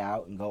check it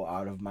out and go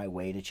out of my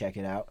way to check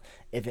it out.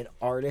 If an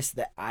artist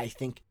that I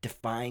think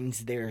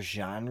defines their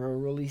genre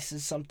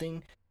releases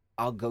something,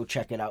 I'll go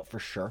check it out for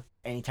sure.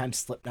 Anytime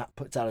Slipknot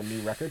puts out a new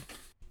record,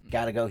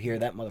 gotta go hear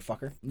that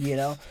motherfucker,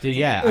 Dude,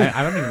 yeah,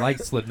 I don't even like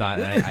Slipknot,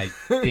 and I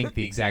think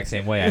the exact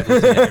same way. I've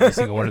listened to every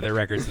single one of their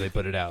records that they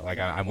put it out. Like,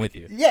 I'm with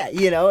you. Yeah,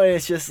 and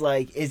it's just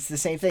like, it's the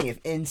same thing.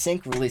 If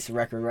NSYNC released a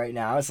record right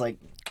now, it's like,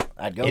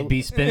 I'd go. It'd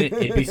be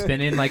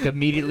spinning like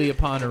immediately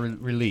upon a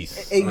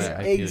release.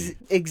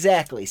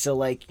 Exactly. So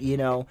like,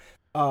 and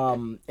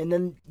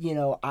then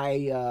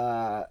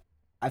I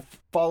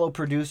follow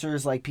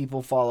producers like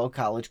people follow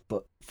college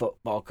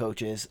football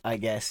coaches, I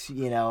guess.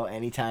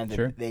 Anytime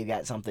that they've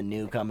got something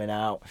new coming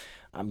out,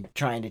 I'm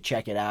trying to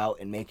check it out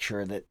and make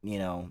sure that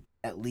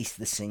at least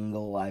the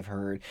single I've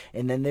heard.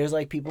 And then there's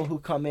like people who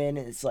come in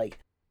and it's like,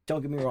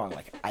 don't get me wrong,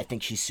 like I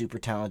think she's super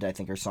talented, I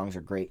think her songs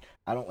are great.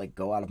 I don't like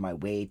go out of my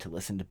way to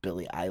listen to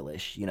Billie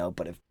Eilish,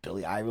 but if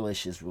Billie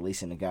Eilish is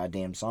releasing a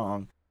goddamn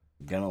song,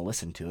 I'm gonna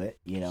listen to it,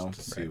 Just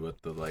to see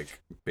what the like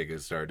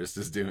biggest artist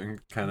is doing,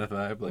 kind of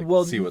vibe, like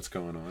see what's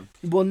going on.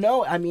 Well,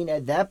 no, I mean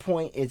at that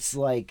point it's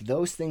like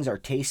those things are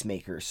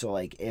tastemakers. So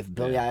like if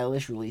Billie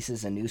Eilish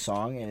releases a new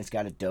song and it's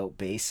got a dope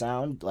bass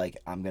sound, like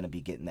I'm gonna be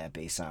getting that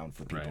bass sound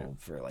for people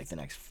for like the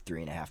next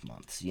 3.5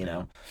 months,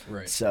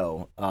 Right.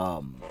 So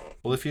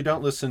well, if you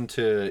don't listen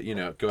to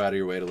go out of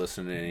your way to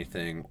listen to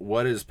anything,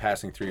 what is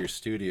passing through your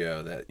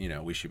studio that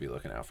we should be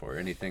looking out for?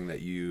 Anything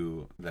that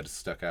has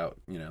stuck out,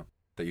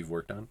 that you've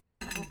worked on?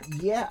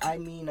 Yeah, I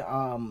mean,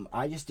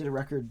 I just did a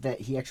record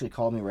that he actually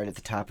called me right at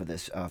the top of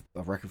this, a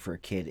record for a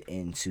kid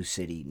in Sioux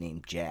City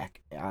named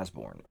Jack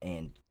Osborne,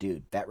 and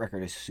dude, that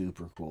record is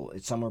super cool.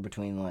 It's somewhere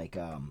between like,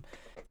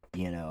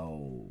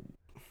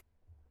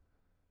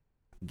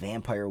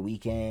 Vampire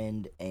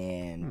Weekend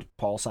and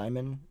Paul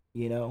Simon.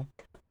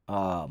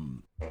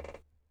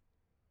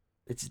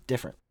 It's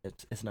different.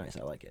 It's nice.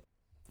 I like it.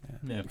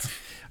 Yeah.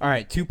 All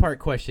right, 2-part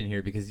question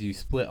here because you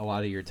split a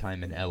lot of your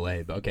time in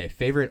LA. But okay,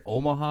 favorite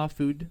Omaha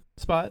food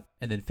spot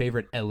and then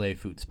favorite LA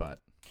food spot.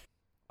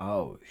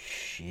 Oh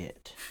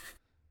shit.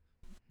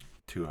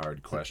 2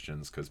 hard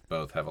questions because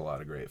both have a lot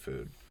of great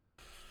food.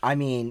 I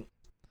mean,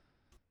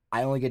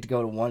 I only get to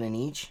go to one in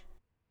each.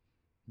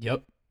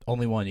 Yep,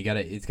 only one.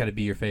 It's gotta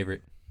be your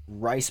favorite.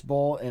 Rice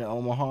Bowl in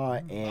Omaha.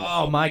 And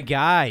oh my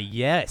guy,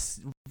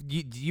 yes.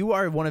 You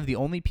are one of the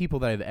only people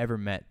that I've ever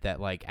met that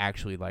like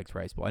actually likes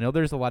Rice Bowl. I know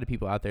there's a lot of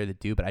people out there that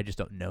do, but I just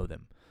don't know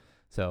them.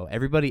 So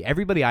everybody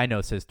I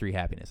know says Three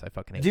Happiness. I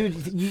fucking hate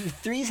dude.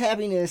 Three's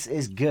Happiness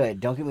is good.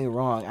 Don't get me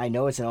wrong. I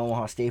know it's an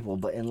Omaha staple,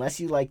 but unless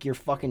you like your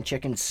fucking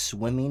chicken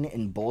swimming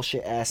in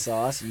bullshit ass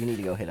sauce, you need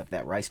to go hit up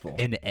that Rice Bowl.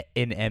 In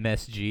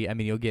MSG, I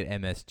mean you'll get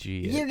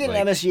MSG. You get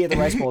an MSG at the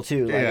Rice Bowl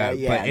too.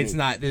 But it's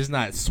not. There's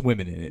not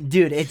swimming in it,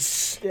 dude.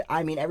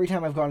 I mean, every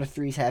time I've gone to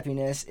Three's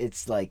Happiness,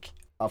 it's like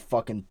a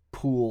fucking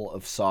pool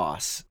of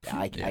sauce.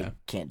 I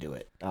can't do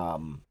it.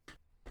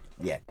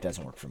 It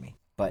doesn't work for me.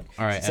 But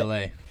All right,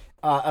 L.A.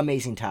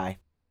 Amazing Thai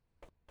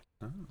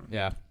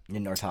Yeah.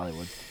 in North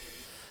Hollywood.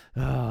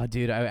 Oh,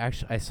 dude,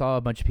 I saw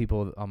a bunch of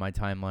people on my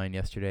timeline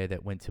yesterday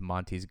that went to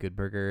Monty's Good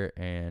Burger,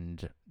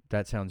 and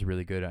that sounds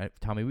really good.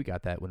 Tommy, we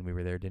got that when we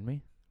were there, didn't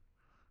we?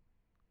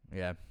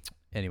 Yeah.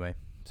 Anyway,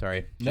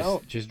 sorry.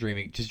 Just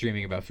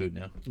dreaming about food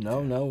now.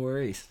 No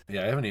worries.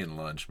 Yeah, I haven't eaten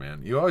lunch,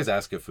 man. You always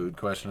ask a food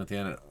question at the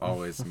end. It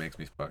always makes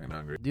me fucking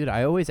hungry. Dude,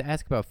 I always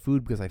ask about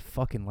food because I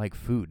fucking like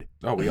food.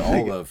 Oh, we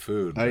all love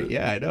food.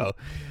 Yeah, I know.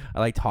 I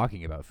like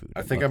talking about food.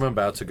 I think I'm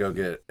about to go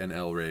get an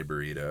El Rey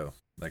burrito.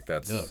 Like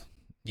that's. Ugh.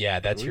 Yeah,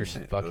 that's your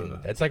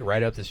fucking. That's like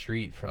right up the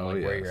street from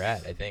where you're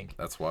at. I think.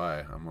 That's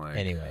why I'm like.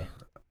 Anyway.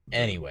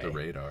 The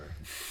radar.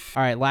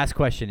 All right, last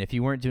question. If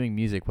you weren't doing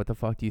music, what the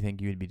fuck do you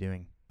think you would be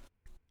doing?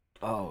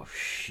 Oh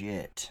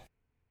shit.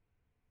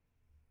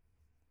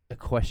 A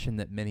question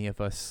that many of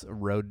us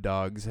road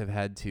dogs have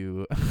had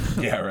to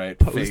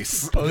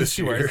post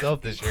to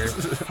ourselves this year.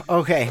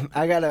 Okay,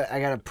 I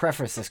gotta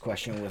preface this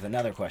question with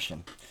another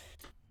question.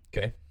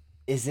 Okay.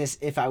 Is this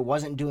if I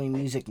wasn't doing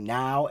music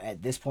now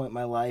at this point in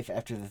my life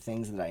after the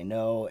things that I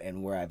know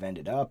and where I've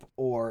ended up,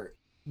 or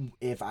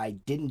if I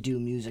didn't do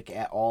music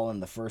at all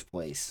in the first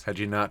place? Had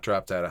you not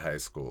dropped out of high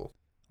school?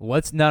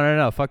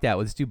 No, fuck that.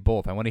 Let's do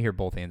both. I want to hear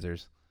both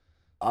answers.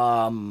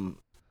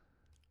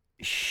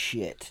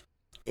 Shit.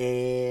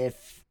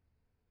 If,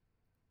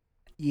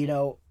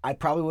 I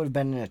probably would have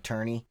been an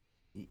attorney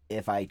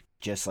if I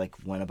just,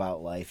 went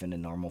about life in a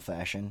normal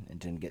fashion and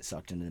didn't get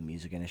sucked into the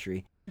music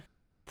industry.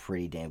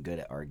 Pretty damn good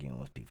at arguing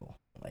with people.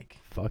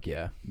 Fuck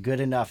yeah. Good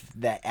enough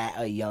that at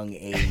a young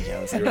age,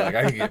 I was like,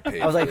 I can get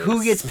paid. I was like,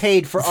 who gets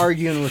paid for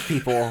arguing with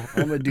people?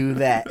 I'm going to do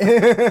that.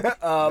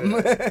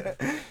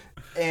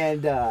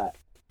 And,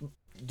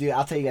 dude,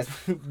 I'll tell you guys,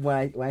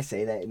 when I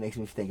say that, it makes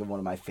me think of one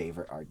of my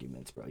favorite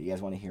arguments, bro. You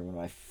guys want to hear one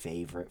of my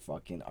favorite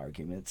fucking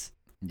arguments?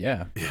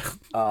 Yeah.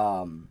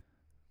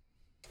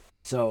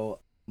 So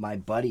my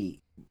buddy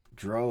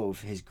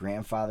drove his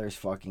grandfather's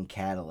fucking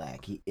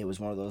Cadillac. It was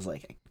one of those,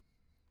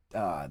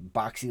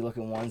 boxy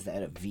looking ones that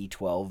had a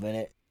V12 in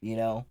it,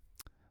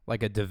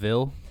 Like a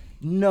DeVille?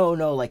 No,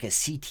 like a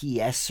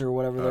CTS or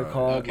whatever they're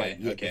called,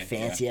 the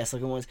fancy ass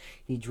looking ones.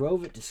 He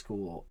drove it to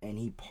school and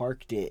he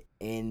parked it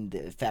in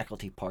the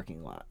faculty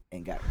parking lot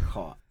and got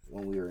caught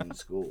when we were in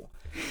school.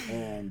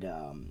 And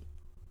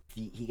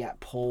he got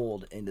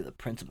pulled into the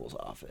principal's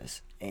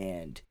office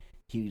and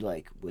he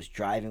was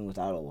driving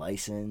without a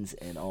license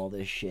and all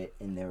this shit.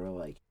 And they were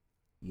like,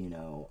 we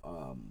know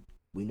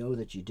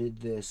that you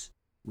did this.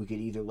 We could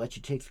either let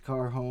you take the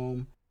car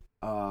home,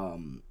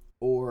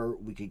 or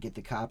we could get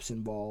the cops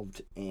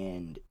involved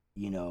and,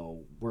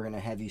 we're going to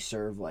have you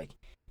serve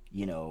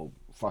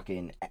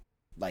fucking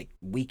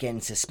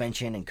weekend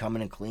suspension and come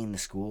in and clean the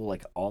school,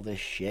 all this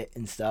shit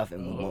and stuff.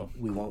 And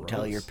we won't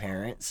tell your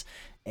parents.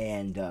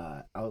 And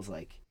I was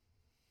like,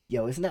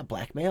 yo, isn't that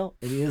blackmail?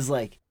 And he was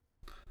like,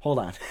 hold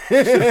on.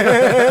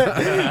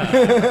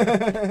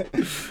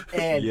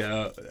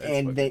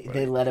 and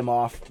they let him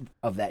off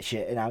of that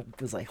shit. And I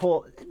was like,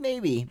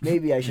 maybe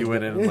I should. You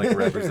went in and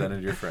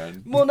represented your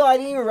friend. Well, no, I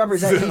didn't even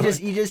represent.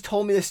 He just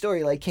told me the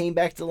story. Came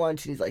back to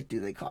lunch and he's like,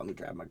 dude, they caught me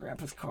driving my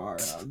grandpa's car.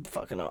 And I'm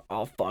fucking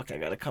all fucked. I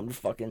gotta come to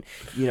fucking,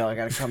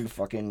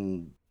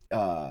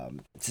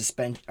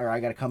 suspend, or I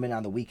gotta come in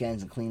on the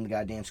weekends and clean the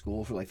goddamn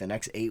school for the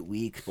next 8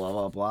 weeks. Blah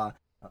blah blah.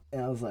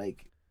 And I was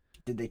like,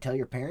 did they tell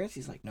your parents?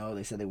 He's like, no,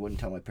 they said they wouldn't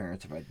tell my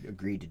parents if I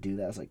agreed to do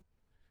that. I was like,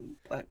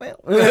 blackmail.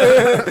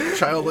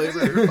 Child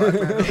labor.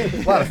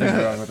 Blackmail. A lot of things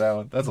are wrong with that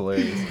one. That's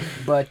hilarious.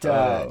 But,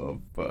 oh,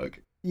 fuck.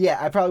 Yeah,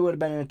 I probably would have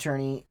been an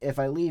attorney. If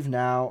I leave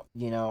now,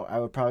 I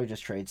would probably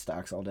just trade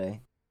stocks all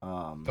day.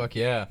 Fuck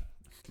yeah.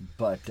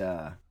 But,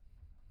 I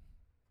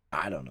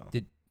don't know.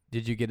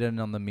 Did you get in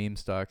on the meme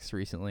stocks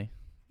recently?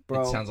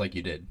 Bro, it sounds like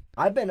you did.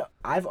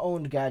 I've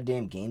owned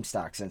goddamn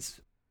GameStop since,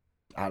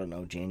 I don't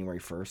know, January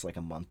 1st,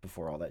 a month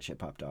before all that shit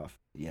popped off.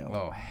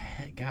 Oh,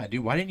 God,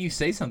 dude, why didn't you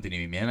say something to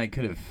me, man? I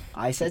could have.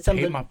 I said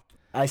something.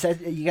 I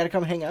said, you got to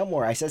come hang out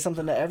more. I said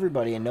something to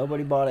everybody, and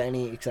nobody bought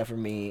any except for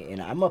me,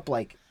 and I'm up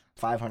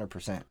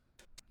 500%.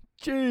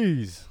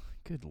 Jeez.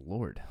 Good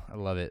Lord. I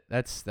love it.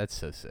 That's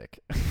so sick.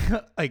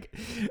 I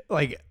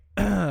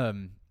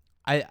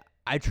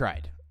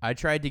tried. I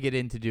tried to get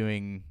into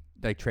doing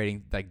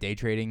trading, day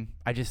trading.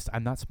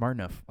 I'm not smart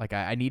enough.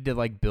 I need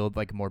to build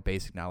more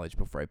basic knowledge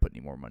before I put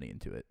any more money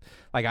into it.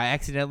 I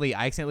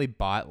accidentally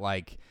bought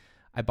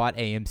I bought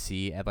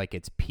AMC at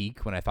its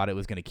peak when I thought it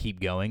was going to keep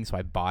going. So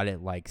I bought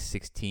it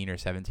 16 or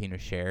 17 a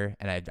share,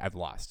 and I've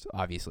lost,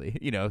 obviously,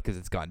 because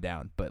it's gone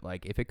down. But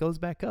if it goes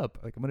back up,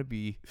 I'm going to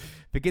be,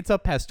 if it gets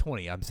up past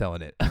 20, I'm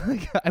selling it.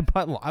 I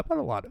bought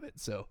a lot of it.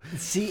 So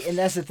see, and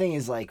that's the thing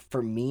is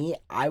for me,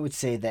 I would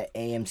say that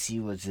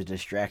AMC was a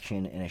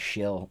distraction and a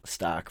shill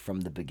stock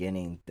from the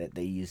beginning that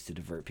they used to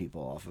divert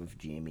people off of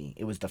GME.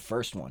 It was the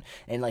first one.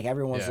 And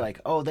everyone's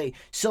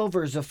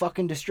silver's a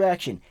fucking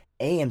distraction.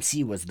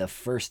 AMC was the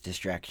first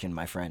distraction,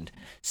 my friend.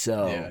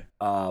 So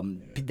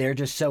they're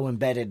just so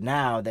embedded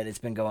now that it's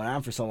been going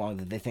on for so long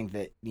that they think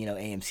that,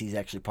 AMC is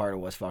actually part of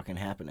what's fucking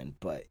happening.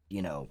 But,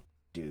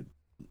 dude,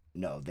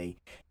 No,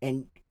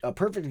 and a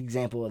perfect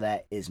example of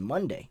that is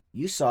Monday.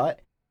 You saw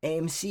it.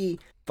 AMC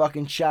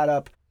fucking shot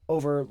up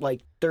over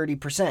like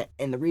 30%.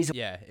 And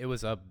it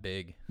was up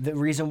big. The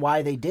reason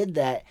why they did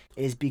that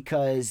is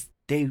because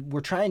they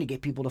were trying to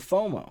get people to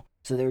FOMO.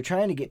 So they were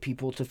trying to get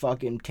people to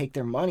fucking take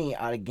their money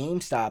out of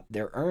GameStop,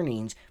 their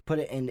earnings, put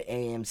it into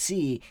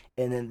AMC,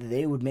 and then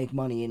they would make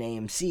money in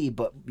AMC,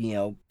 but,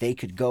 they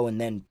could go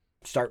and then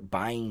start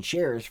buying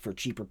shares for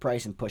cheaper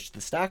price and push the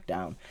stock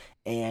down.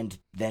 And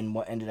then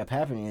what ended up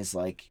happening is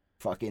like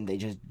fucking they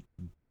just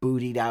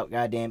bootied out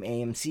goddamn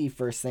AMC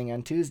first thing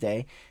on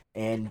Tuesday,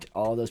 and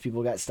all those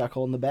people got stuck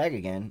holding the bag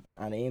again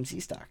on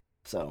AMC stock.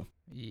 So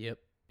Yep.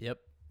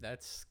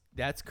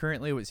 That's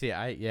currently what.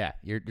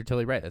 You're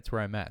totally right. That's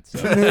where I'm at. So,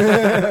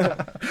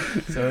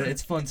 so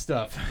it's fun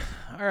stuff.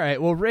 All right.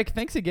 Well, Rick,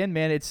 thanks again,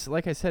 man. It's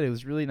like I said, it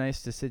was really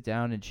nice to sit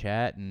down and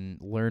chat and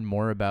learn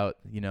more about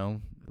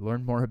you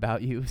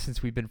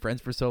since we've been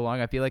friends for so long.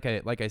 I feel like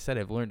I said,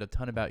 I've learned a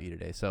ton about you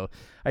today. So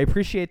I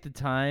appreciate the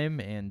time,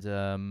 and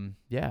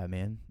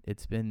man,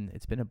 it's been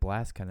a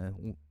blast, kind of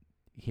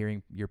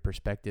hearing your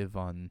perspective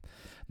on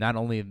not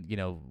only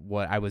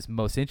what I was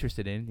most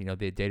interested in,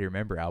 the Day to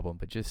Remember album,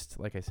 but just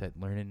like I said,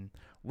 learning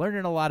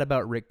a lot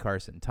about Rick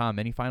Carson. Tom,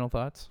 any final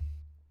thoughts?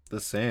 The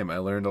same. I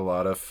learned a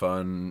lot of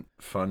fun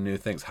new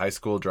things. High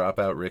school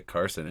dropout Rick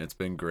Carson. It's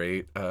been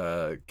great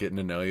getting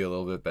to know you a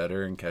little bit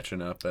better and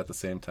catching up at the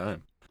same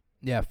time.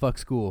 Yeah, fuck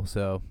school.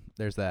 So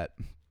there's that.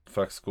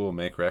 Fuck school,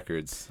 make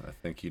records. I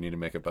think you need to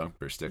make a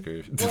bumper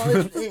sticker.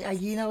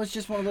 Well, it's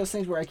just one of those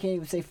things where I can't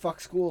even say fuck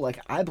school. Like,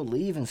 I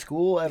believe in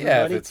school, everybody.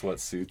 Yeah, if it's what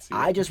suits you.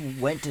 I just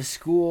went to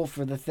school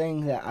for the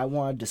thing that I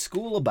wanted to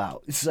school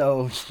about.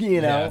 So,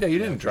 Yeah, you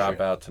didn't drop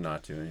out to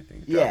not do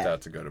anything. You dropped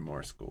out to go to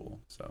more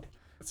school. So,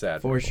 it's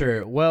sad. For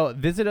sure. Well,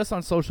 visit us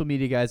on social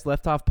media, guys.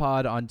 Left Off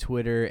Pod on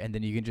Twitter, and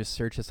then you can just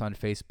search us on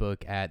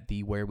Facebook at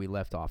the Where We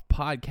Left Off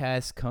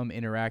Podcast. Come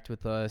interact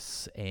with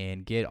us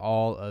and get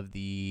all of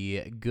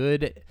the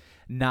good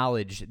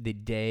knowledge the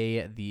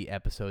day the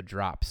episode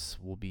drops.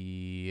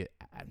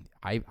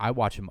 I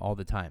watch them all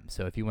the time.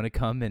 So if you want to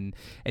come and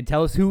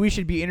tell us who we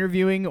should be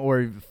interviewing,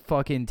 or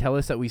fucking tell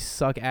us that we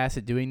suck ass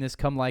at doing this,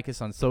 come like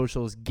us on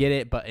socials. Get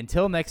it. But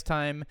until next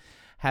time,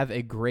 have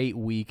a great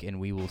week, and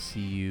we will see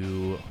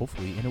you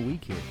hopefully in a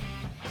week here.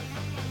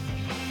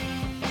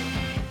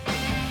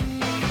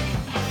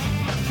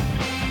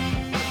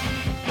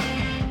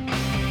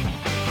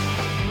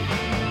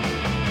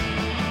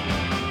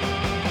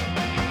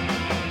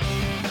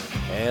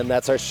 And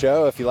that's our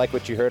show. If you like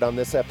what you heard on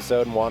this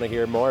episode and want to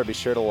hear more, be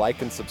sure to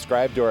like and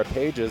subscribe to our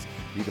pages.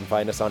 You can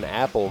find us on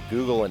Apple,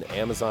 Google, and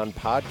Amazon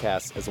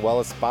Podcasts, as well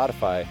as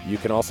Spotify. You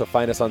can also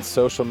find us on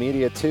social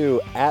media,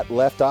 too, at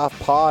Left Off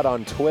Pod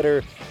on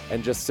Twitter,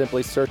 and just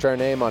simply search our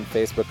name on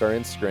Facebook or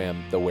Instagram,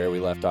 the Where We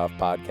Left Off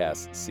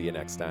Podcast. See you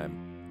next time.